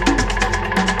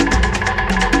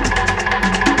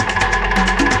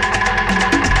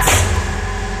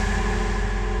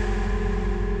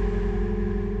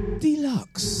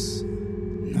 Deluxe.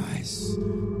 Nice.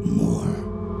 More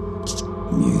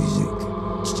music.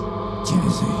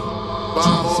 Jazzy.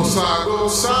 Vamos a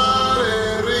gozar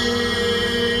el ritmo.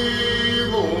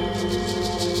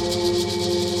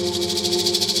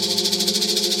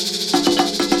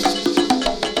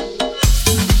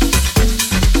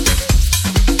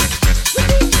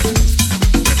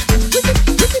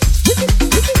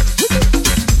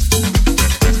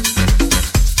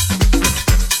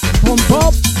 Pom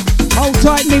pop. Hold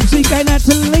tight, Nipsey. Going out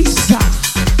to Lisa.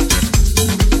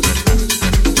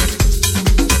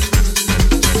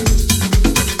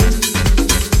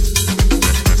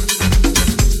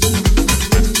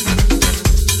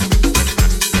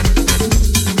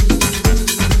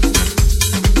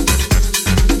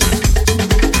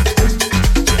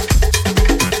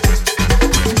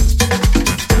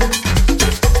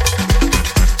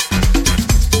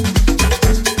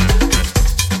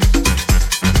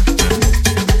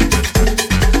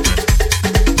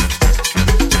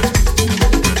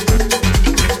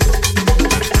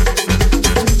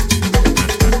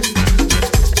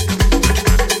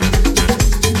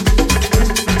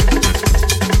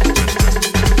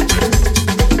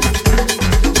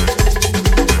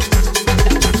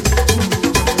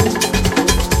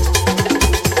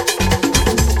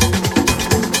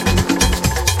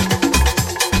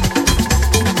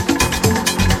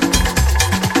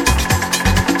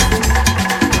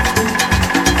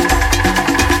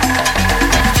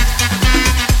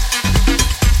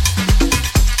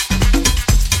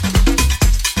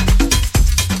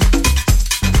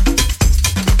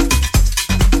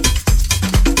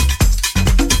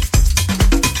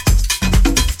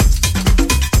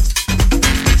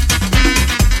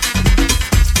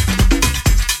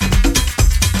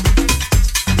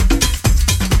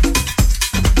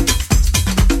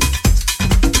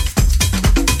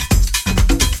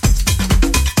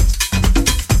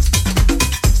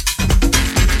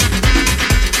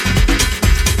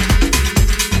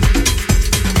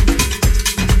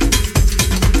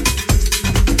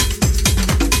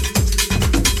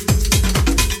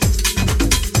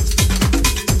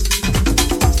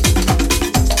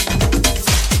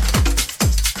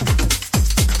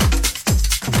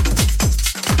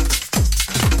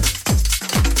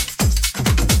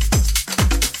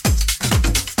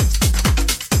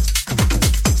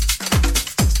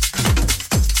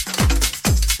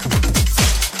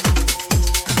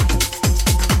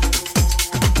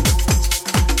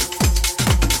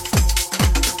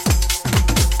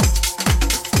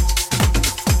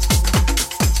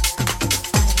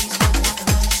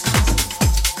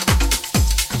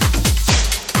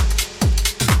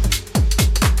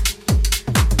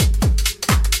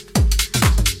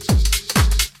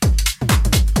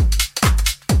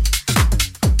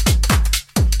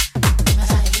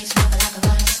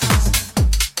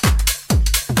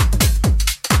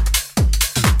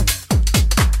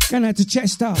 Going out to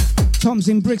Chester. Tom's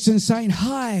in Brixton saying,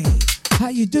 hi, how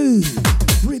you do?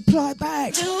 Reply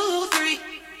back. 2, 3.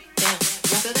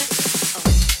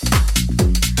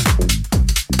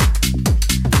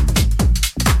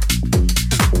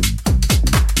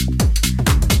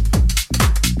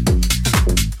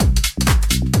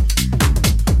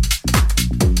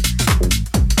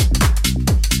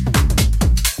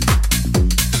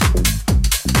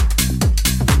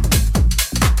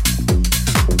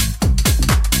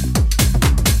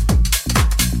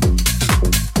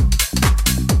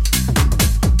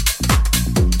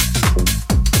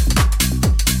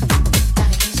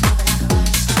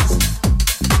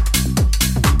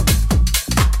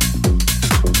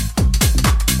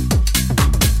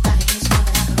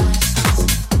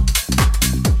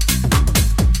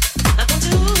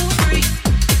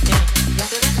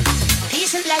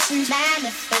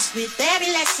 With every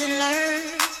lesson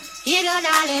learned, in your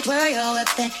knowledge, were your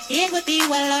weapon, it would be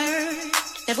well learned.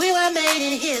 If we were made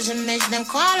in His image, then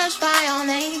call us by our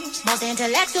names. Most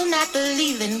intellects do not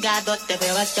believe in God, but they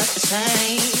feel us just the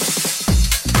same.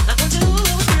 Like 1, 2,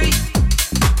 3.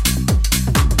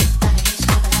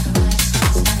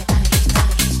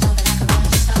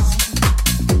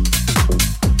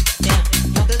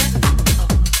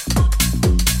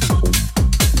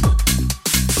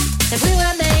 If we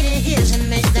were made in His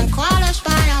image, then call us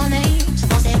by our names.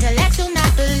 Most intellects do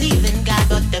not believe in God,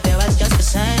 but they feel us just the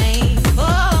same.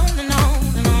 Oh, no, no,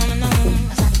 no, no, no.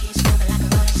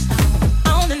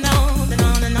 On the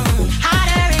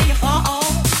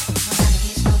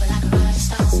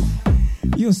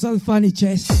so funny,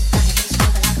 Chess.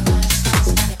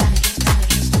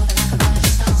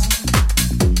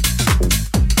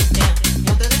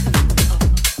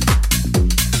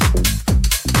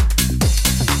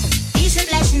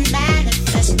 Decent lesson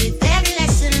manifest with every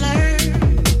lesson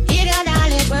learned. Hid your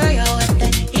knowledge were your weapon,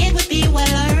 it would be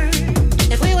well earned.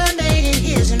 If we were made in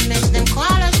his image, then call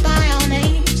us by our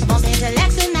names. Most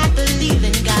intellects do not believe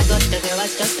in God, but the girl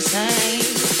is just the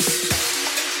same.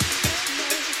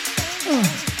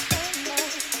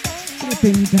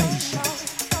 Flipping Deja.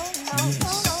 Yes.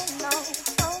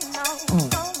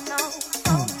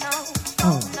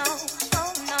 Oh.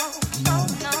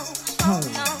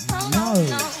 No.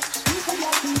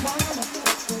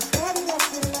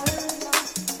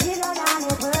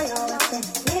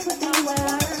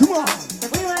 Come on. If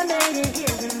we were made in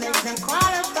his image, then call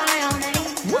us by our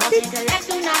names. Most intellects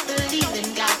do not believe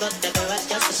in God, but the girl is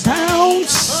just the same.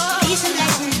 Bounce. Decent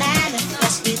lesson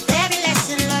manifest with every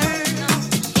lesson learned.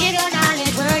 If your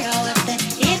knowledge were your weapon,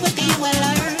 it would be well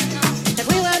earned. If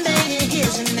we were made in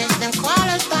his image, then call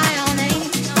us by our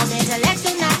names. Most intellects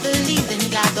do not believe in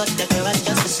God, but the girl is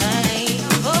just the same.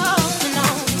 Oh, no,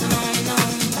 no, no, no.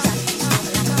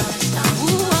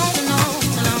 Ooh, oh, no,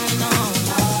 no, no, no.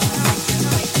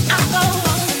 I go,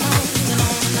 oh, no, no,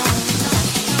 no, no.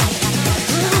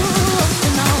 Ooh,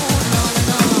 no, no,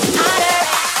 no.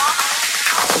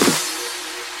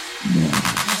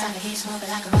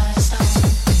 Like a rolling stone.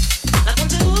 Like 1,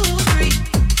 2, 3.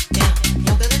 Yeah,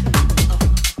 you feel it? Oh.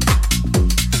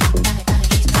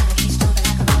 He's moving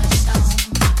like a rolling stone.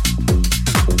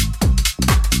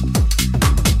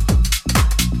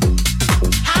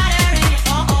 Hotter in it,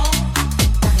 oh, oh.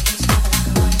 He's moving like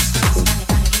a rolling stone.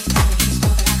 He's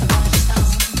moving like a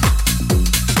rolling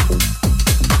stone.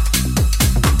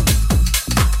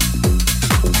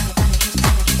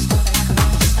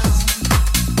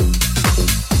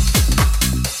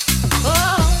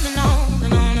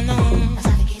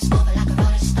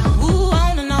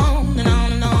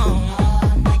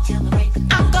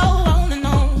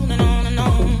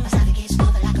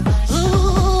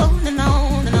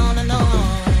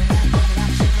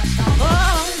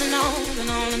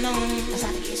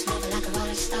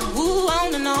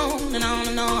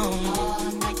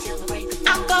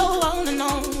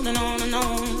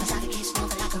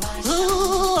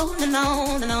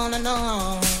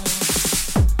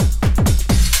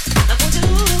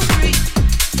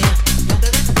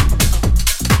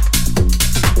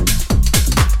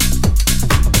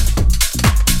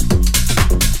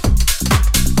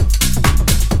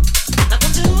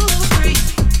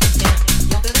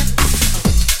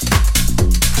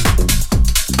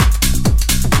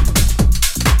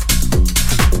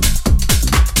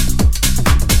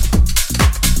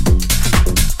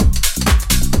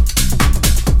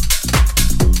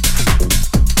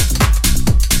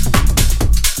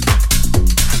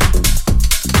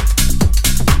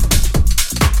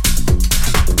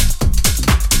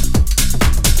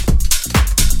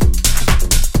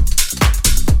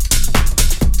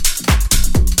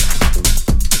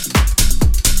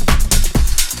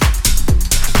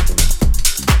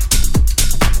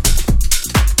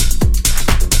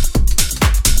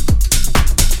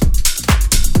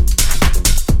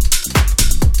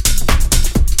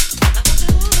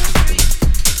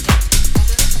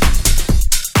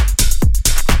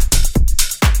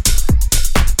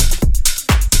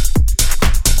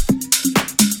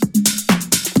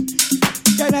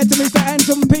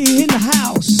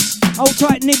 Hold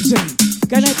tight, Nibsy.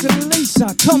 Going out to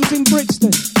Lisa, Tom's in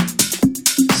Brixton.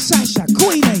 Sasha,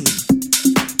 Queenie,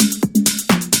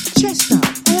 Chester,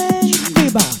 and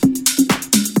Bibba.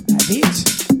 That's it.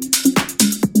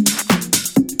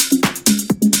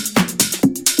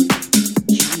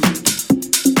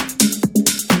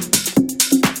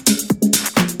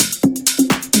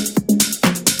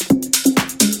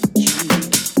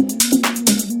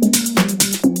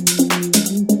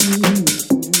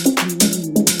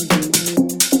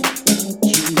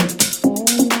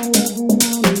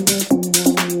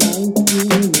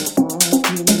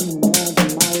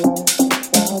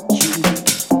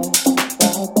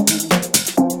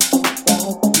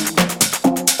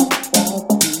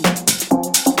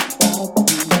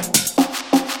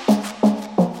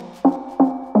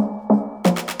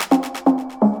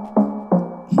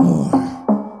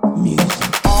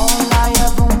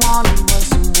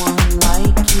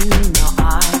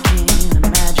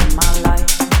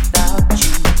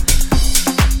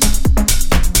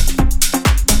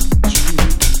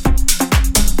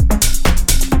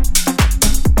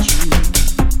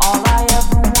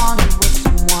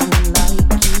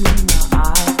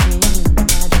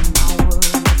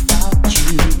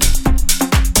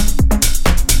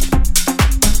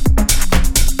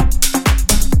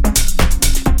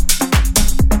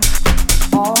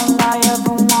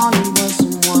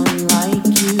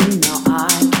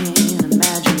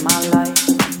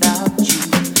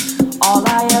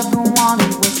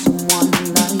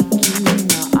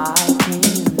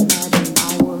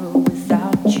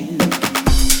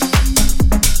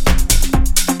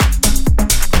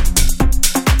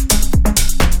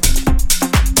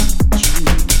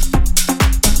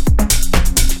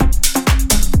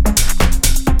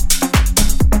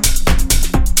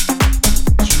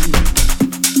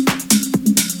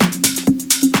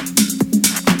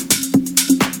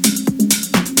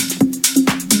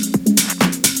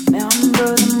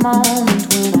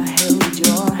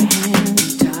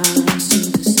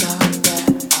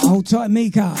 DJ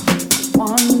Mika.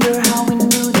 Wonder how we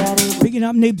knew that it Picking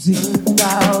up Nibsy.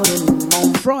 without any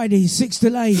moment. Friday, 6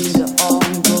 till 8. All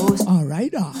goes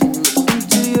Alright,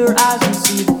 into your eyes and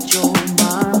see that you're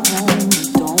my home.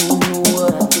 Don't know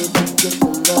what I did to get the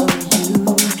love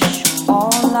you show.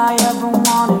 All I ever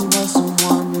wanted was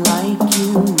someone like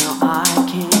you. Now I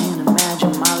can't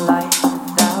imagine my life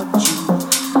without you.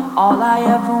 All I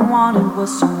ever wanted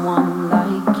was someone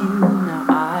like you. Now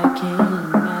I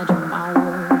can't imagine my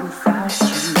world without you.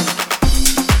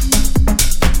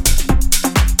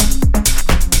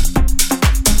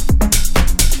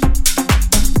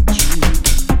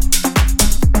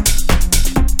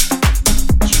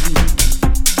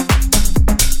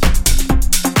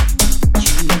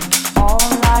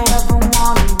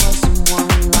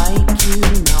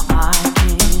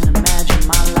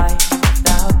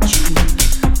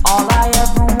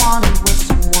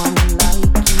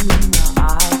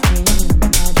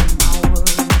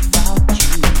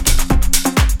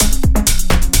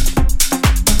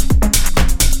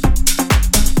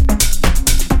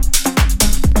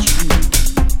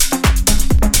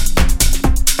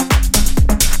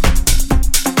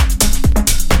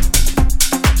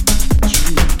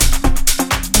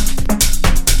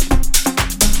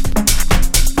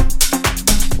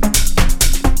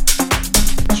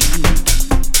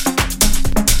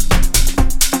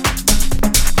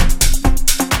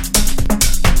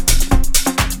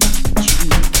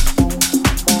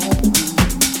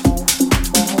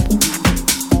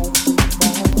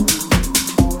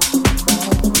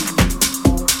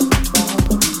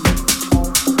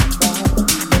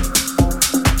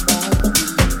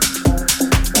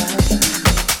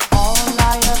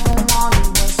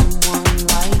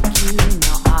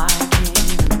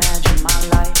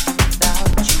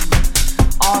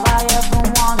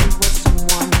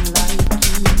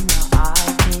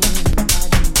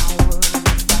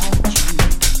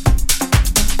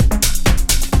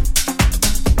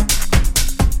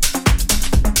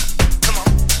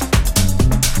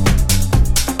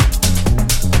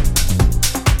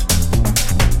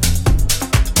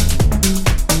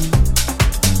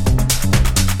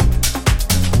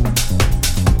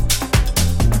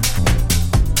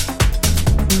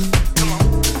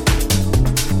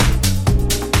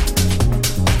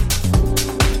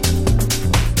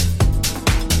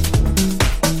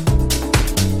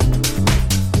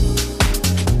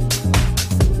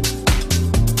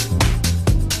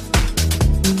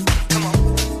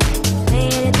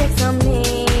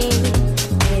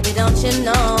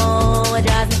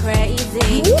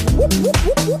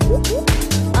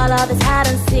 All of this hide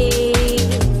and seek,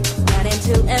 running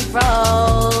to and fro,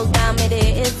 got me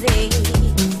dizzy.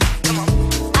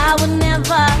 I would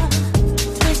never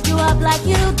twist you up like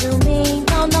you do me.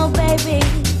 No, no, baby,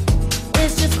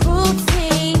 it's just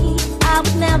cruelty. I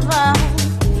would never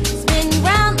spin you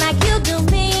round like you do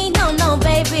me. No, no,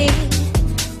 baby,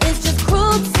 it's just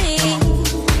cruelty.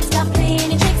 Stop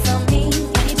playing your tricks on me.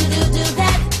 Can you do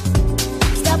that?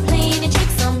 Stop playing your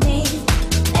tricks on me,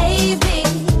 baby.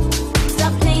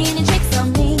 Stop playing your tricks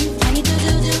on me. Can you do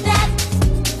that?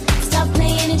 Stop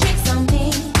playing your tricks on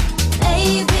me,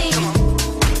 baby.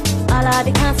 All of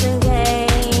the constant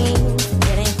games,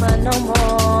 it ain't fun no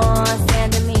more.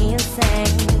 Sending me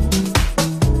insane.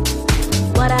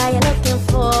 What are you looking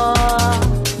for?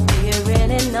 Do you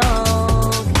really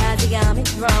know? 'Cause you got me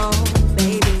thrown,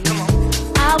 baby.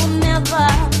 I will never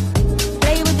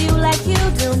play with you like you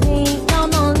do me. No,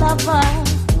 no, lover.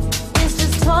 It's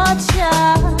just torture.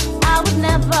 I would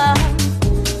never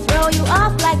throw you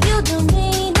off like you do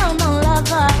me. No, no,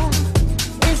 lover.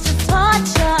 It's just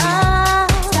torture.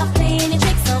 Stop playing your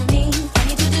tricks on me. Can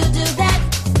you do that?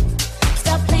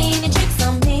 Stop playing your tricks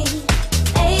on me,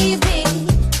 baby.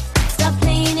 Stop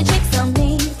playing your tricks on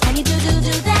me. Can you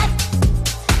do that?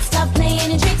 Stop playing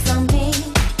your tricks on me,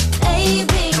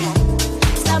 baby.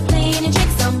 Stop playing your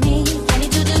tricks on me. Can you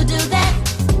do that?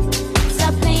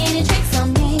 Stop playing your tricks on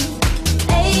me,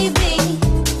 baby.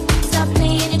 Stop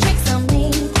playing your tricks on me.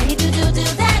 Can you do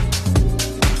that?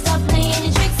 Stop playing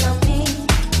your tricks on me,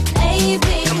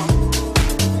 baby.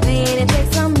 Playing your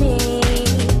tricks on me.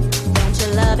 Don't you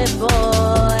love it,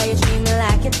 boy? You treat me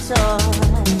like a toy.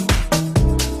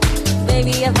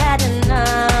 Baby, I've had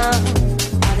enough.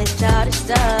 All this childish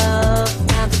stuff.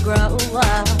 Time to grow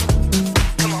up.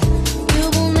 You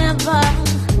will never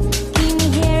keep me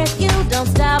here if you don't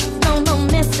stop. No, no,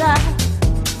 mister.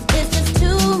 It's just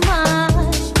too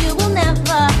much. You will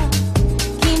never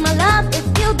keep my love if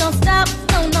you don't stop.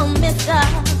 No, no, mister.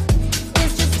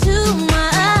 It's just too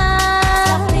much.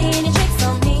 Stop playing your tricks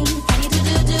on me. Can you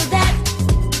do that?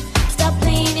 Stop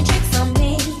playing your tricks on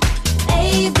me,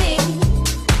 baby.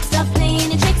 Stop playing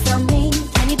your tricks on me.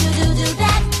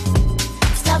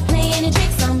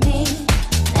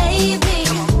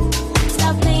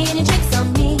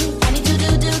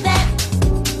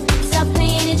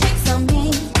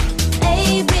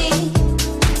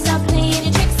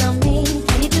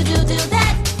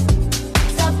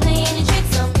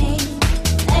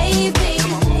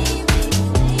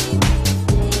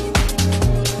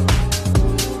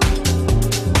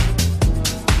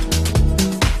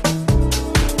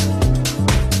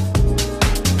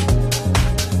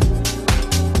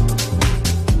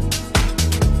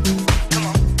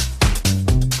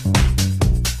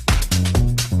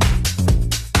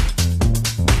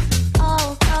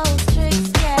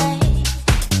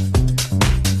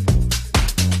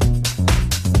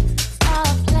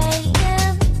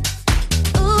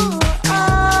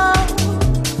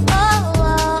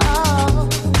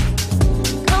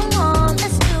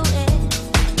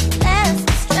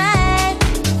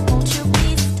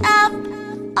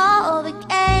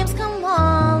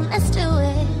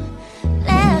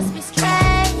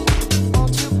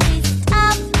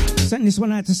 Send this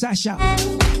one out to Sasha.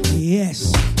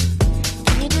 Yes.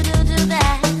 Can you do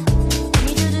that? Can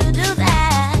you do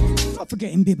that? Not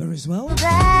forgetting Bibber as well.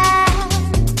 That.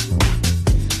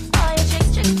 Oh, your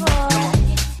trick boy.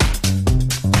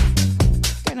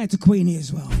 Getting out to Queenie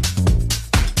as well.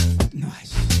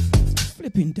 Nice.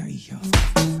 Flipping Deja.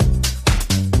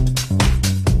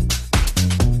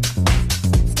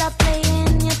 Stop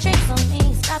playing your tricks on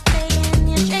me. Stop playing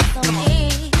your tricks on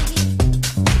me.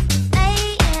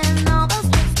 Playing all those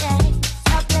tricks, yeah.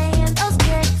 Stop playing those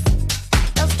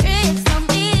tricks on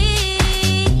me.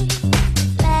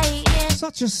 Playing.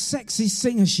 Such a sexy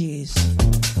singer she is.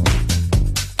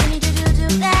 Can you do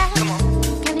that?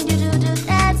 Can you do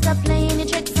that? Stop playing your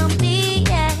tricks on me,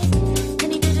 yeah.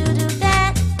 Can you do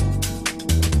that?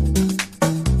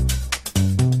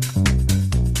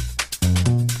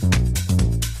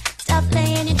 Stop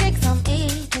playing your tricks on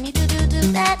me. Can you do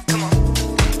that?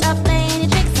 Stop playing your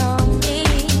tricks on me,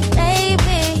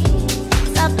 baby.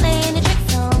 Stop playing your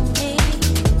tricks on me.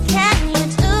 Can you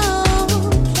do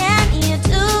that?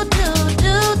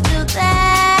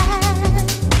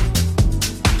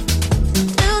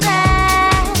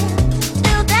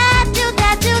 Do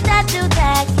that.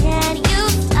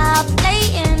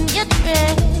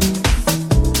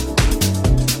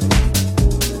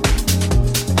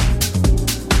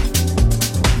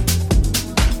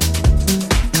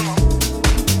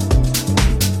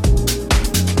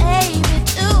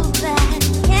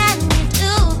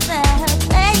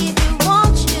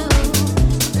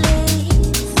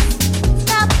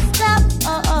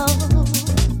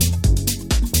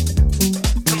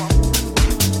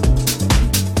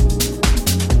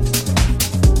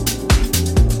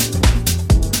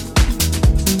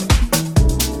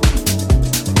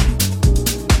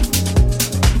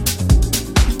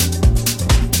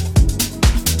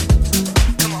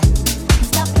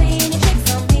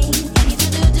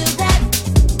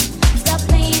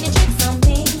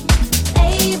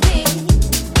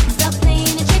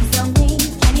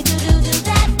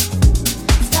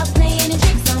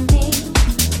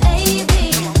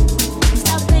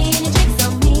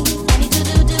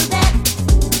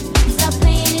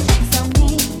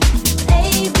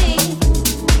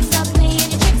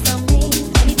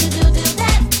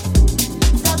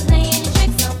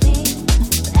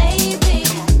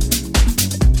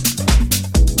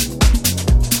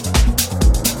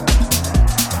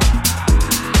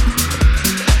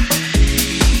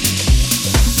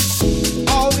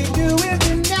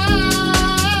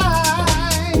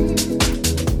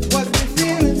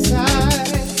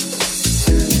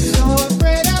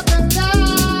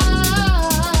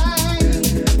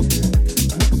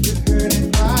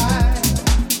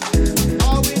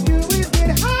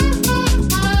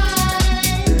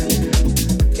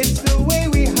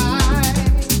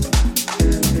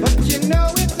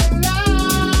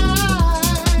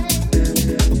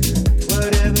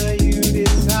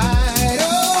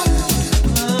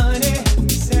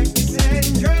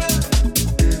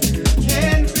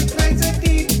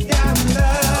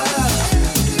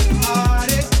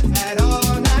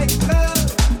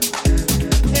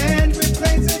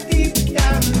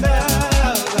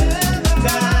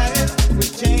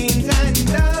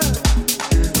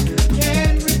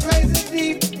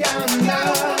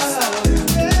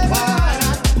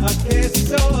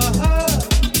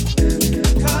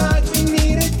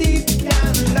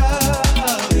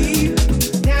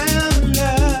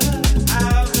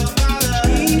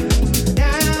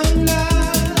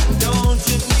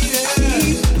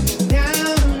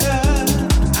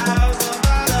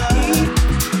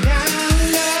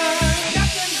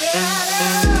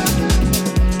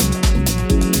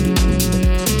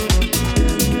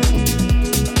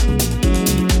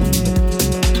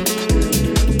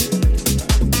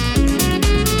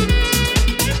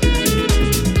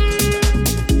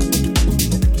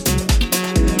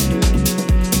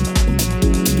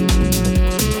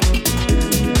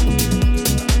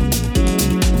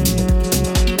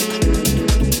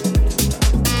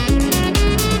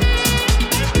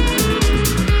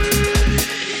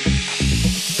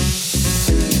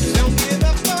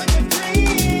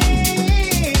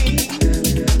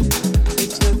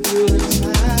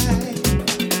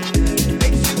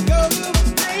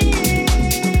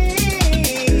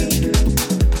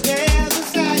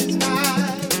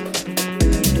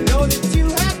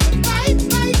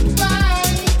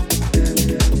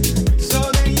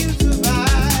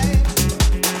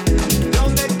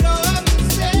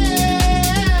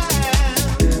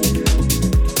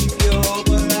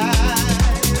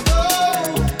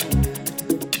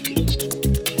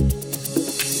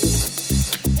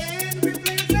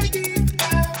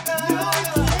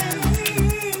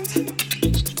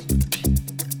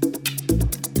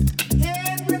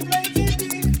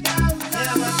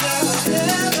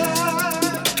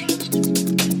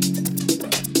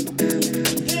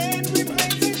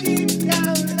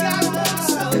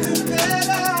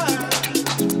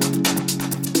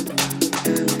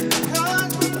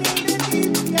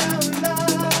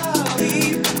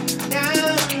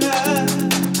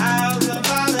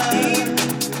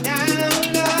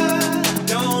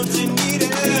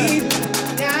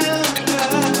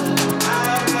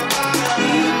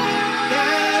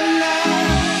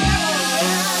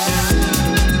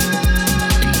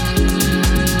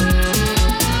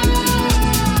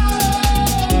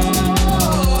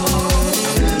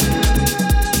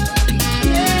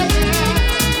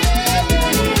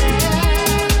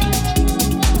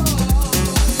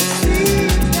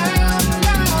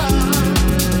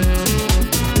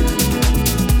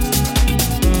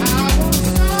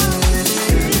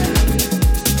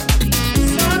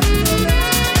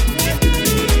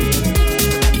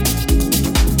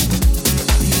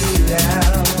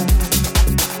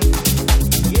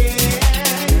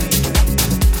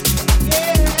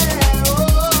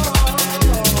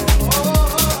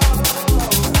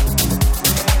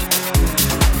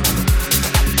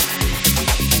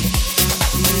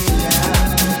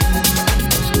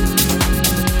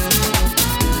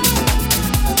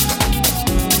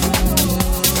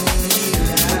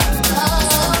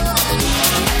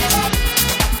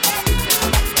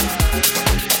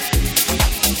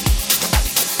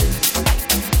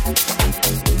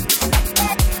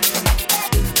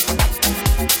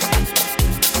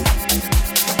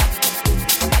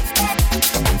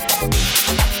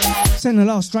 Send the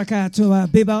last track out to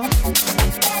Bibba.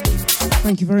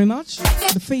 Thank you very much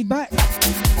for the feedback.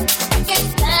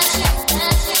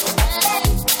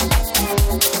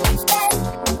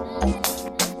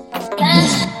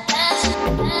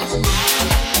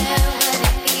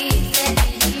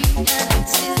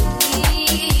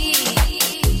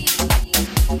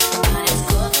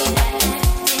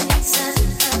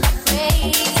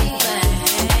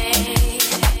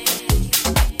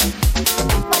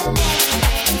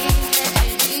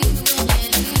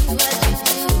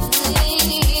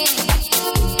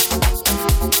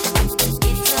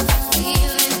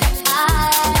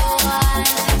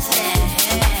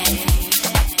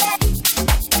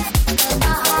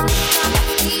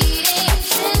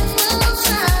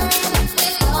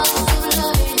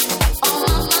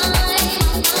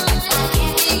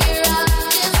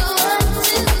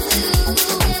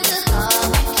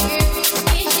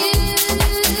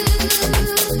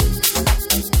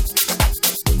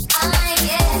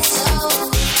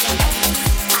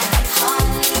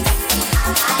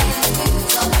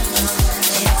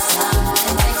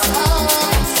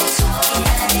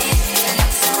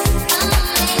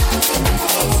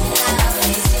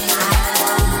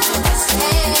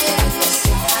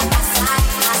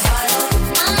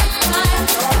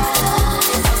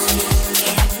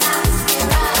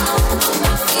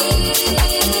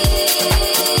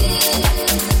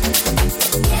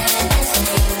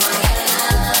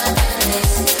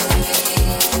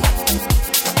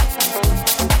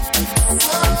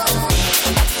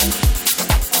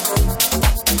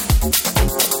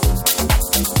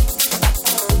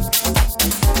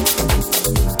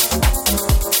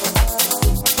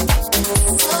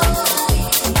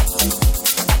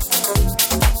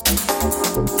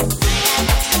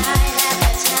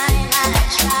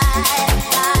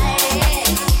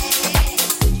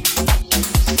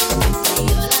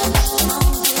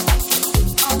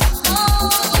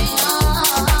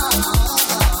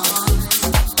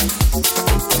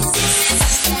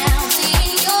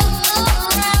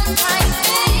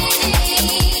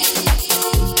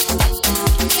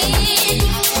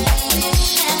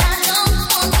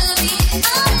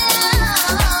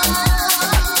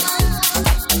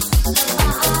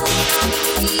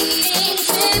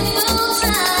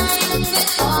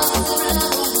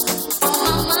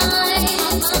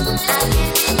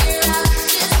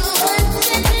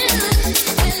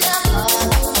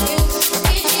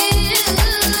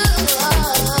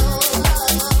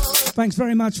 Thanks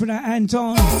very much for that,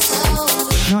 Anton.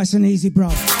 Nice and easy, bro.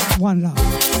 One love.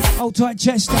 Hold tight,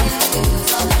 Chester.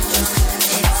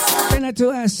 Send that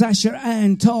to Sasha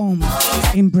and Tom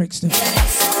in Brixton.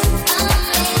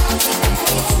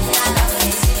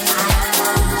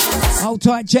 Hold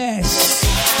tight, Jess.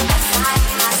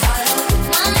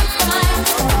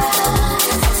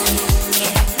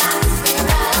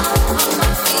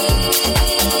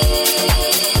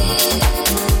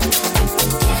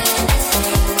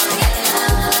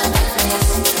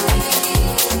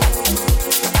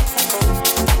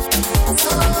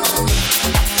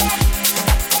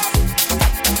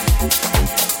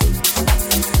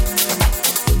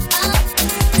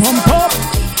 Pump up.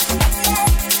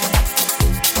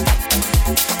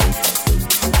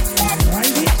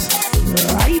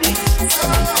 Ride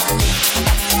it.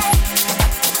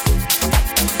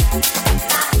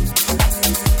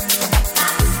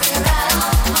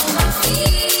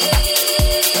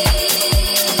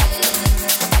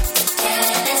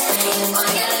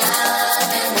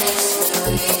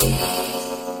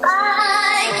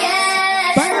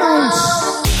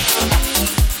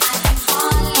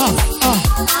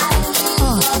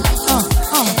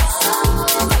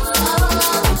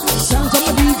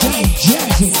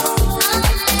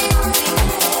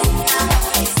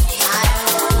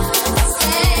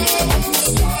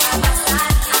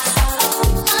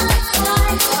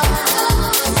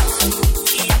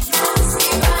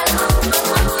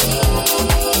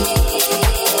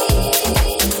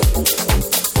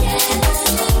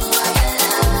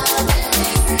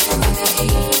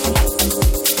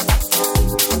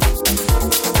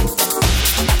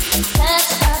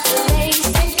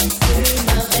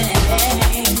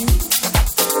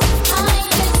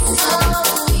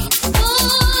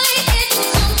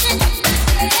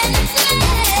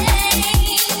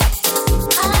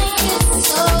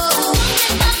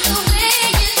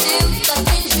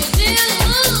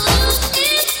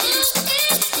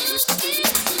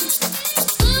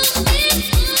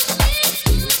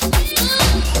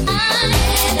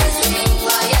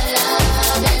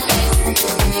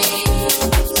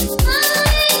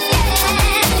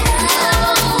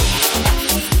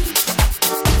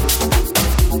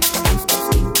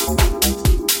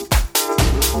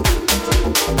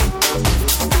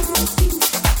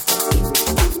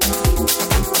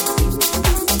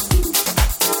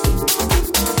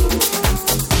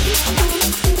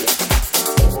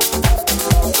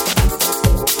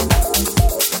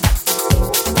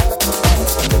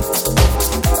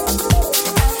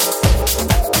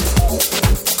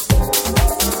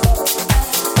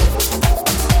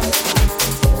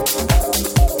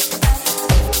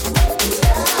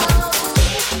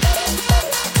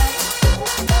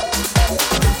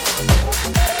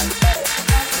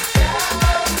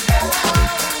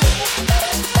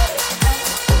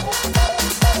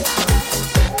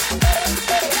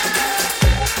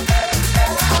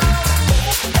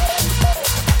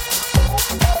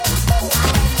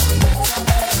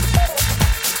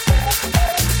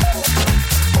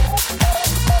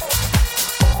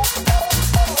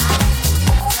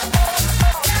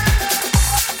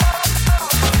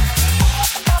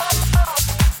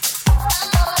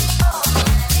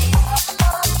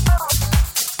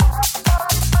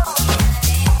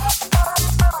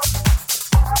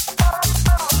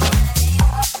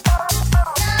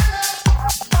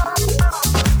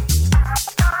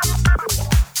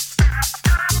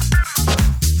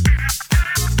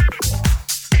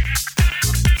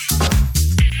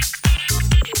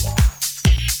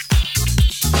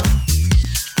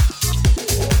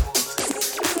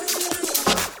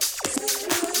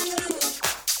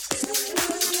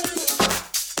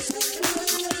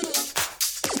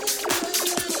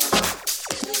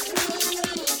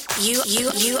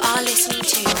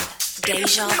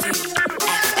 Deja Vu.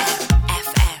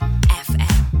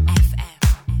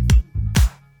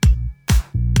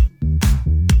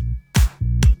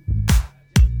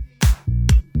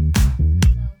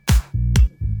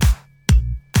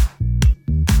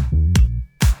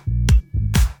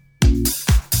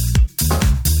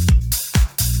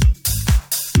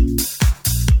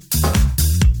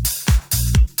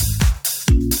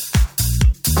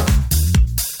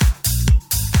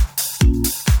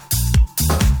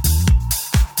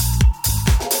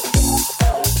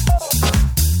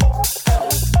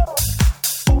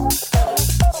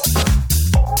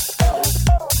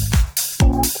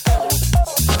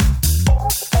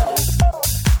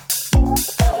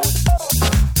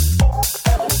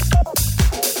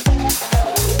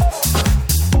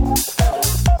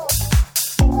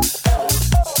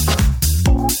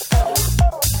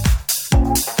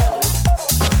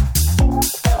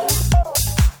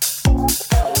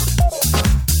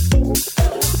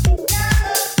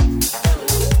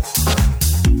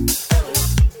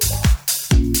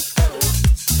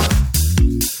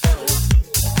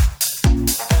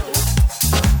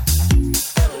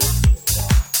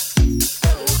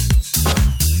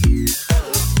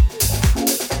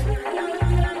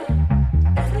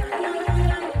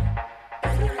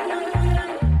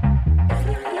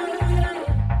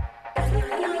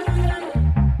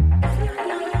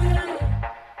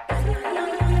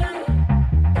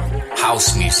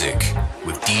 House music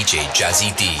with DJ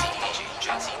Jazzy D.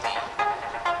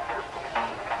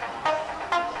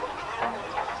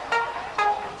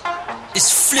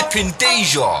 It's flipping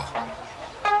Deja.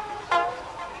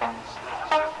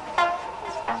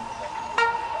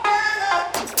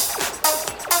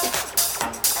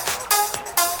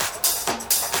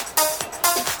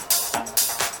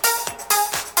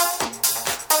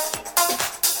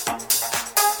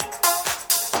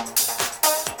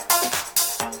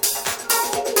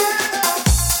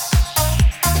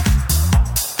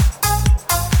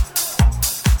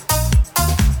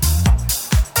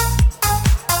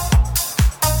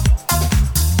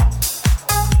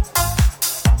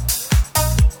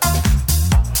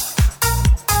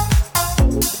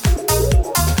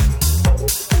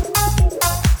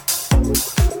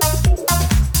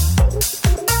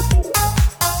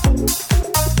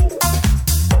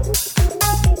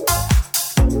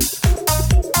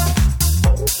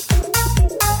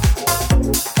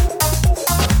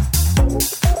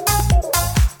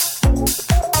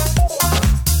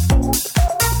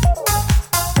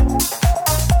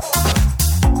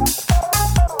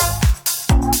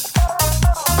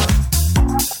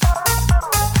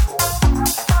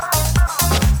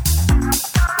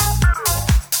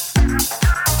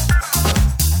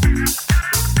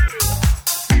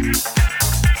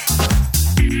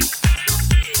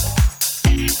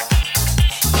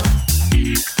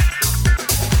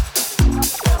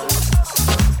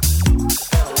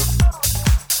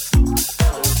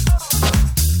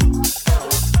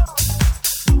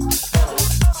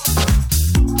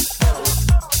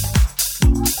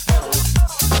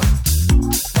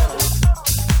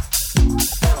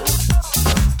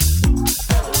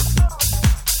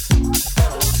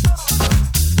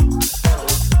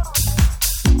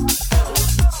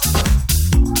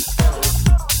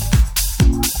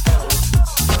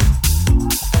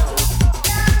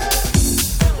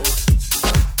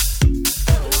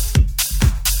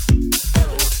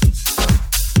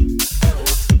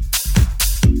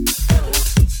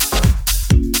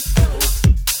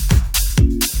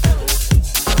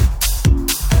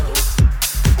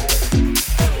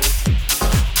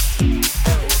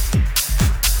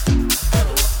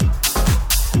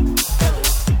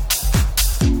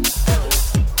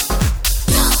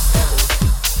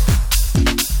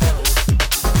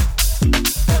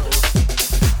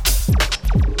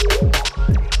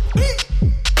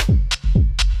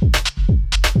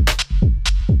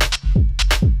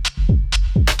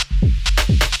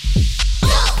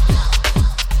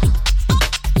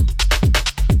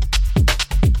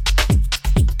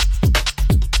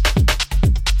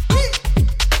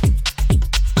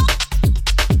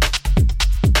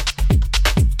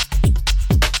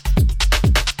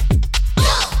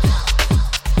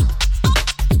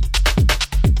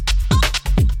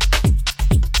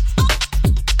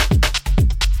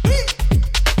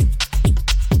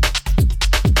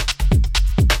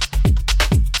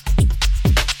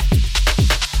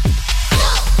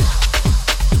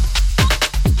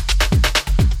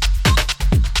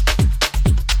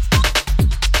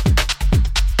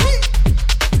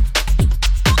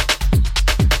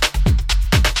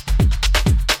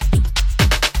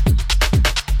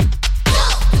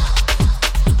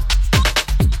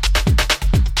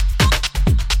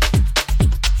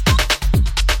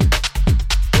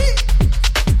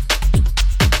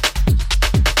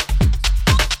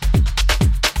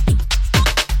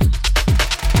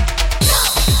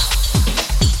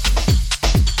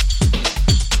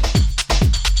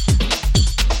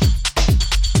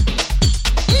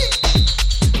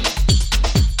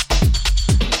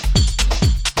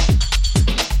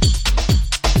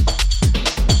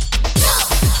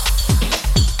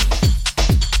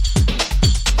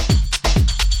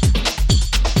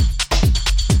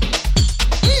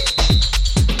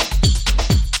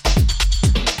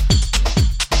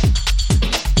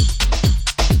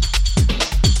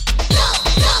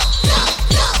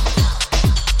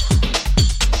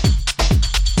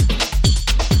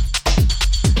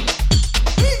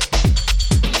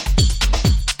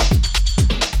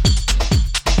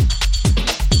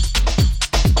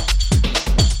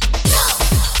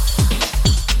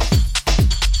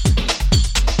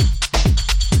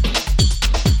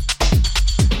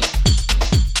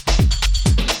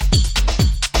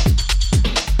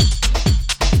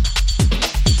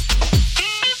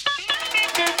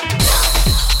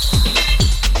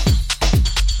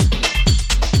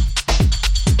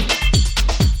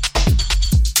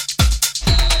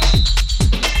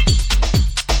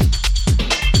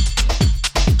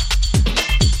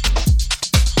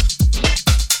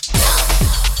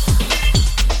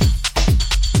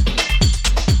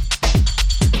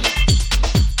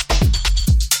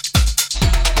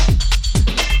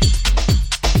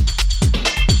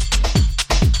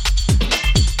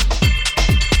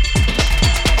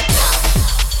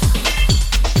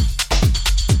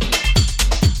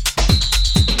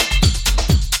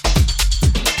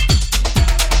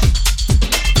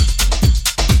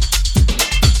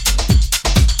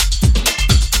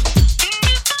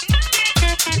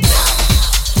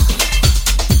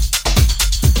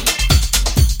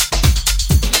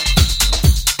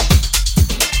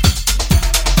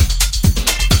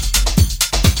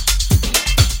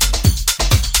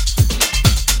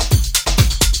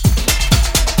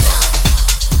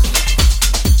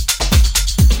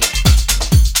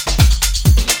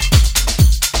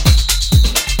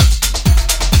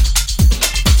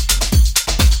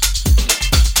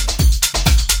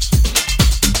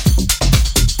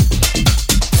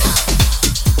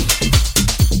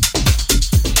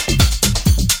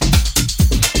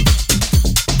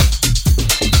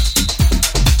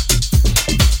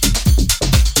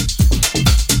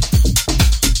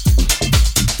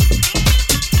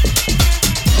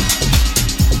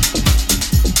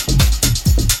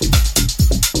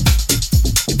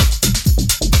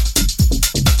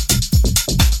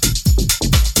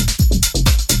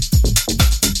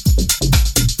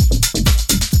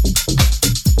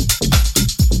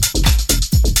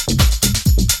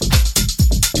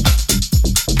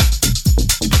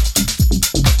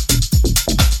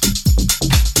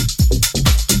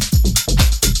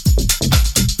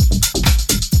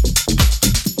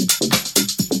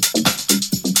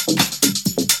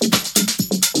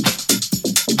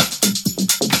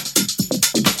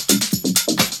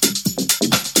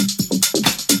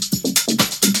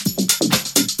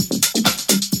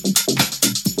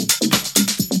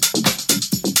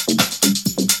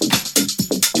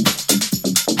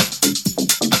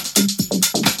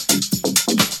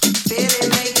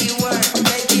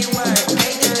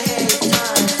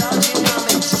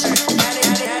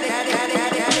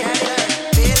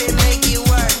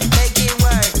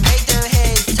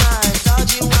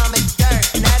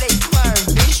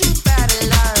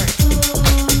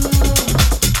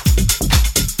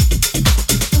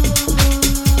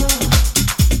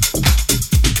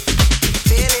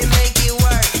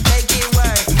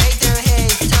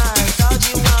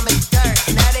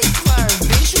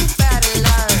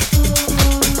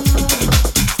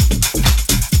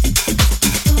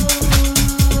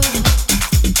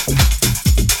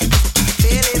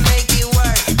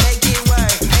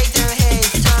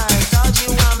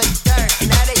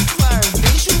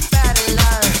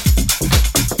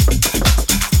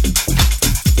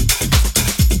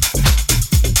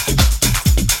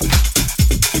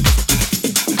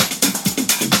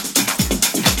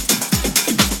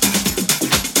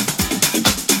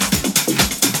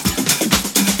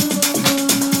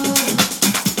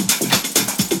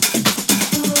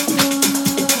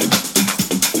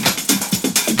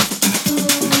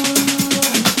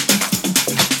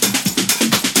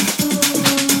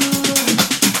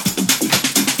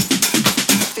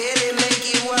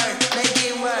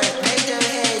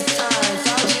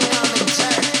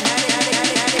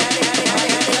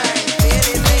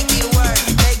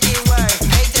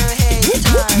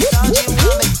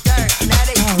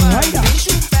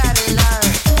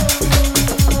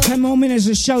 minutes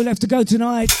of show left to go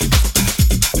tonight.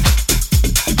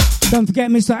 Don't forget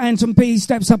Mr. Anton P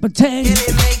steps up at 10.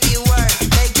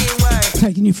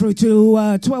 Taking you through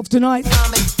to 12 tonight.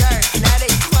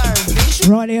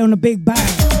 Right here on the big bag.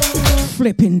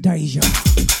 Flipping Deja.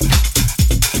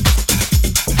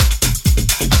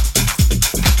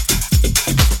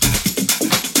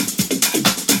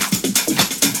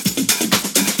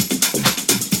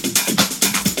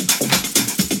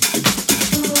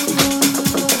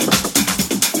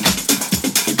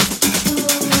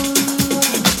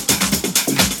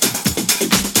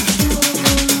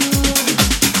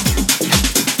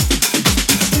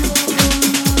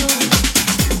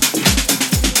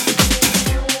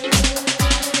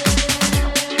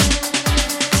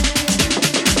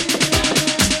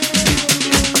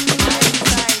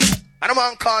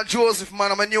 Joseph,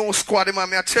 man, I'm a new squad,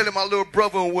 man. I tell him my little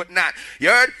brother and whatnot. You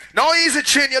heard? Now easy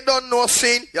chin, you don't know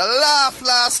scene. You laugh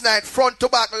last night, front to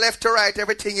back, left to right,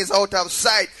 everything is out of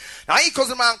sight. Now he cause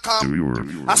the man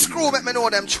come. I screw make me know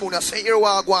them tune. I say here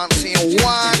while go on saying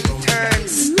one turn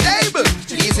stable.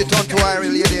 Easy turn to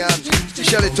Irie Lady and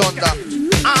Shelly Thunder.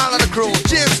 All of the crew,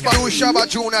 James Baloo, Shabba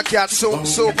Junior Cat,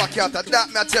 Super Cat, that me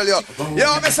I tell you. Yo,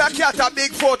 Mr. Cat, a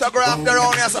big photograph there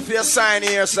on here, so for your sign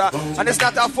here, sir. And it's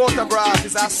not a photograph,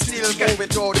 it's a still moving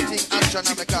through the thing,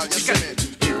 astronomical, you see me?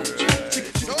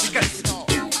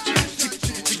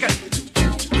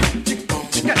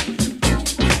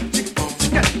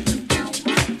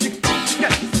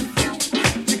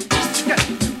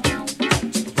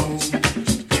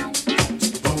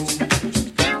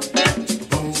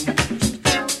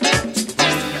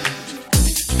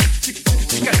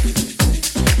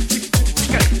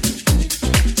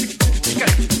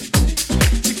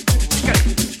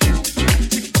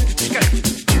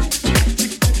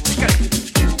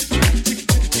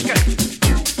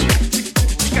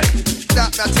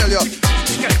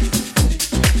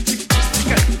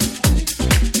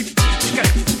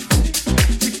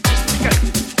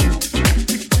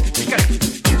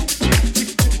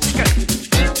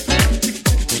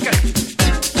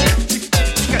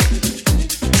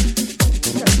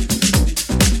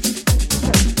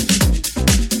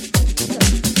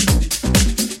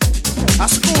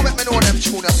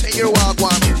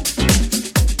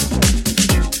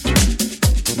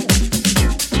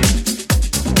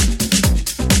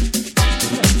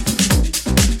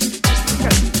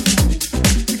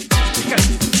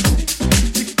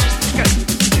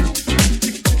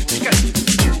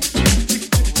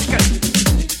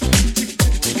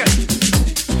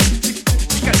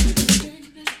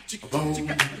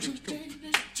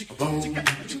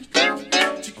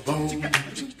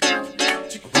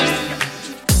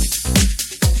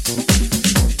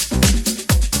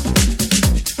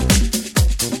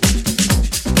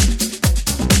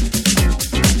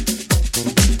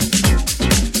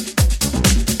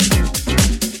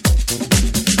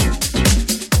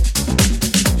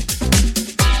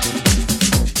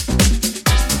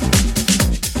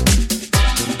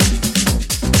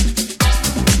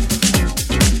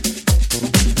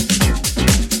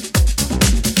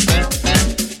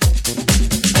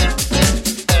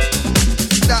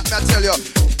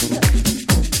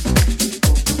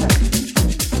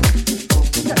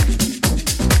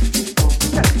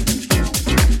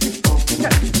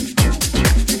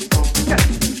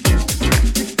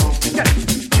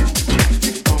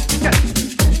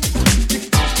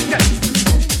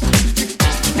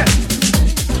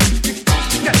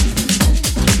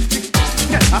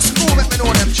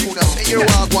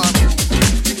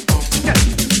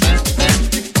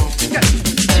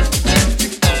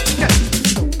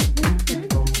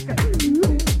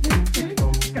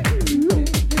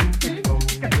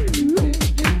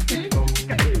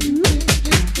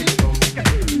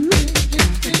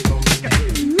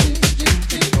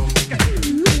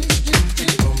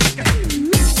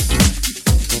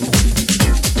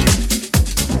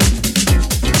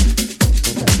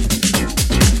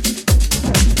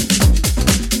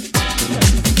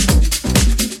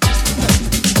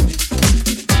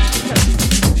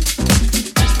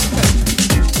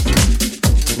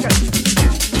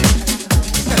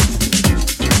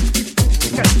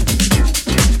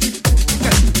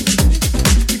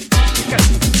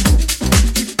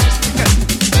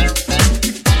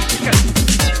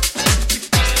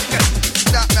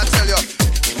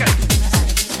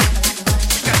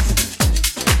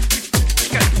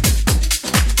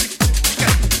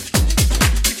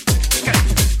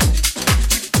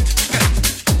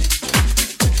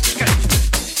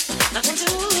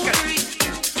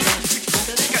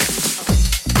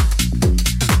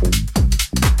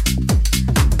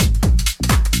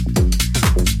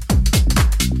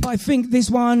 I think this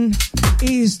one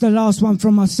is the last one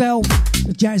from myself,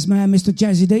 the jazz man, Mr.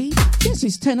 Jazzy D. Yes,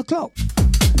 it's 10 o'clock.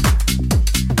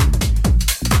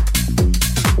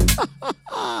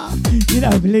 You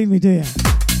don't believe me, do you?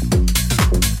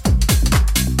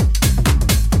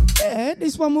 Yeah,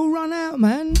 this one will run out,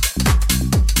 man.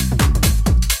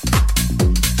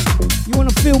 You want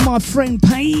to feel my friend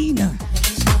pain?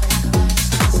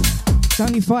 It's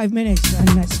only 5 minutes, and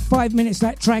that's 5 minutes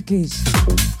that track is.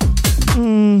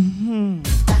 Mm-hmm.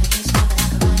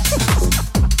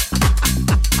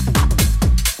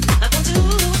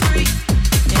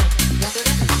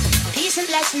 Peace and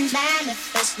blessings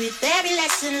manifest with every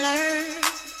lesson learned.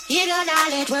 If your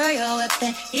knowledge were your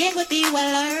weapon, it would be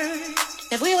well earned.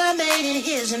 If we were made in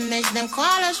His image, then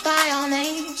call us by our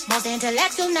names. Most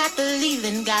intellects do not believe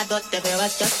in God, but they feel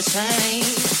us just the same.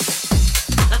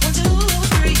 Like 1, 2,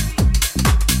 3.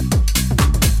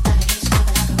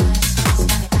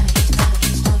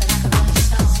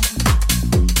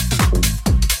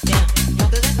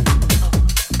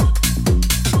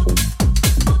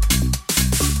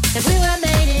 If we were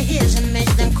made in His image,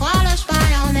 then call us by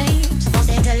our names. Most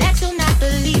intellects do not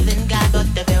believe in God,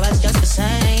 but they feel us just the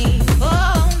same.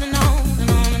 Oh, no, no,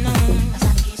 no, no, no.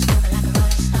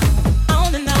 Oh,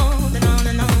 no, no, no,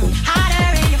 no, no.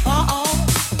 Harder in your fall.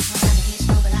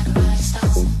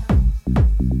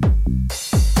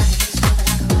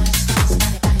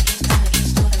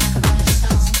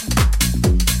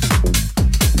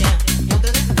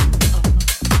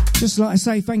 Just like I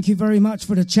say, thank you very much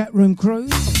for the chat room crew.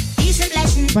 Peace and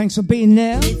blessings. Thanks for being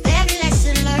there With every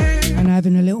lesson learned. and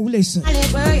having a little listen.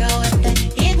 Knowledge were your weapon,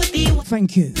 it would be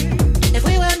Thank you. if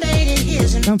we were made in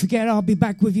His image. Don't forget, I'll be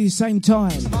back with you same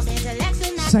time,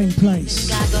 same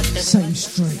place, same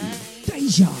street.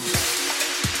 Deja.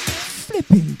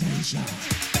 Flipping Deja.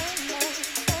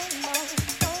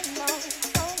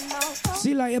 See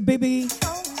you later, Bibby.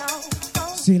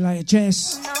 See you later,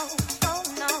 Jess.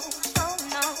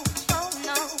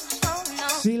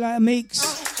 See you later, Meeks.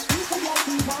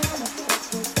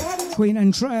 Queen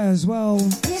Andrea as well.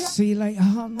 See you later,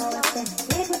 Hunt.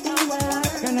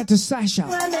 Going out to Sasha.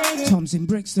 Tom's in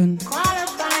Brixton.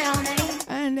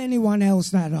 And anyone else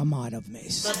that I might have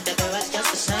missed.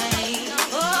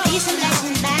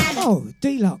 Oh,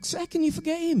 Deluxe. How can you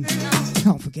forget him?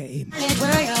 Can't forget him.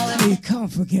 You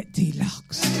can't forget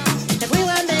Deluxe.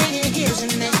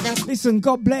 Listen,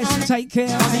 God bless, take care,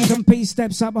 and some peace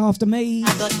steps up after me.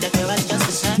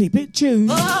 Keep it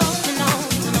tuned.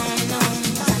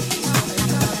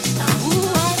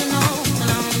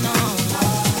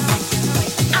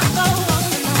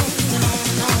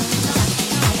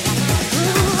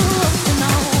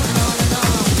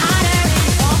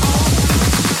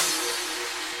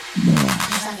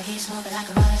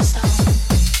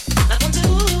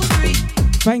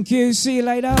 Thank you, see you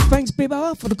later. Thanks,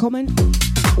 Bibba, for the comment.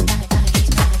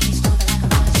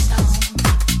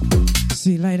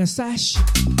 See you later, Sash.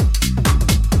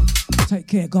 Take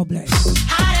care, God bless.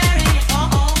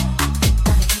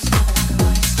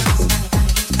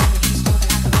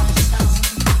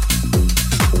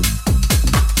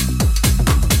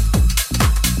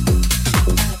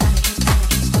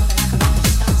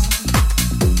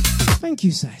 Thank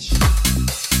you, Sash.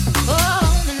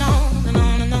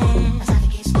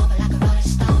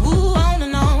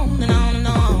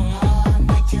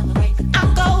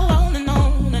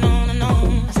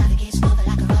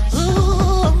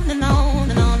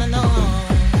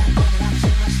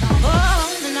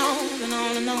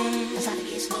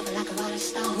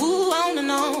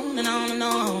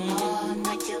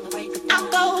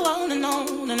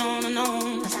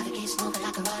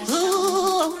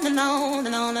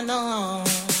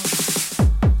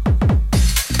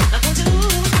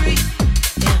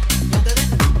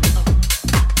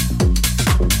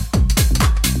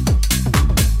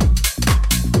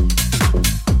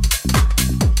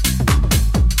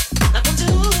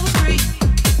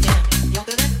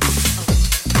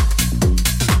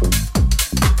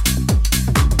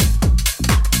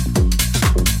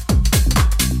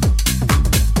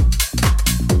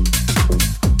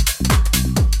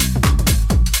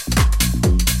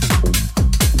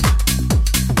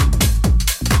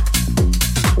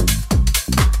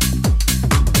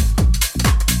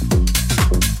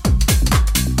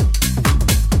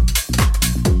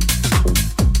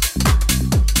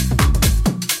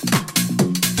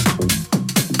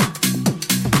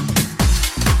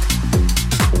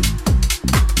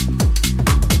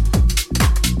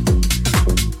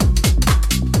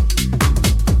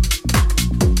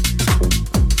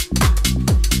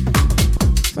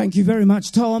 Thank you very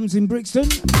much, Tom's in Brixton.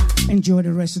 Enjoy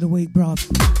the rest of the week, bruv.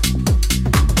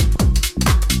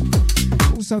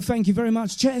 So thank you very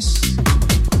much, Chess.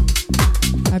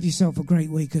 Have yourself a great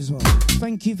week as well.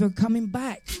 Thank you for coming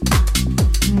back.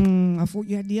 I thought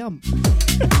you had the hump.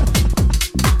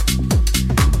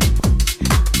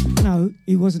 No,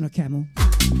 he wasn't a camel.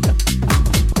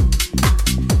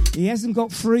 He hasn't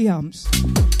got 3 humps,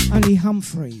 only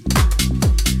Humphrey.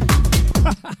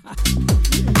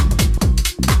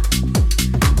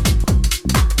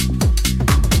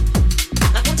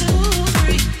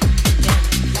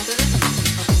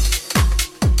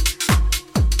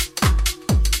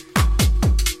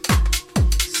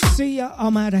 See ya,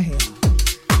 I'm out of here.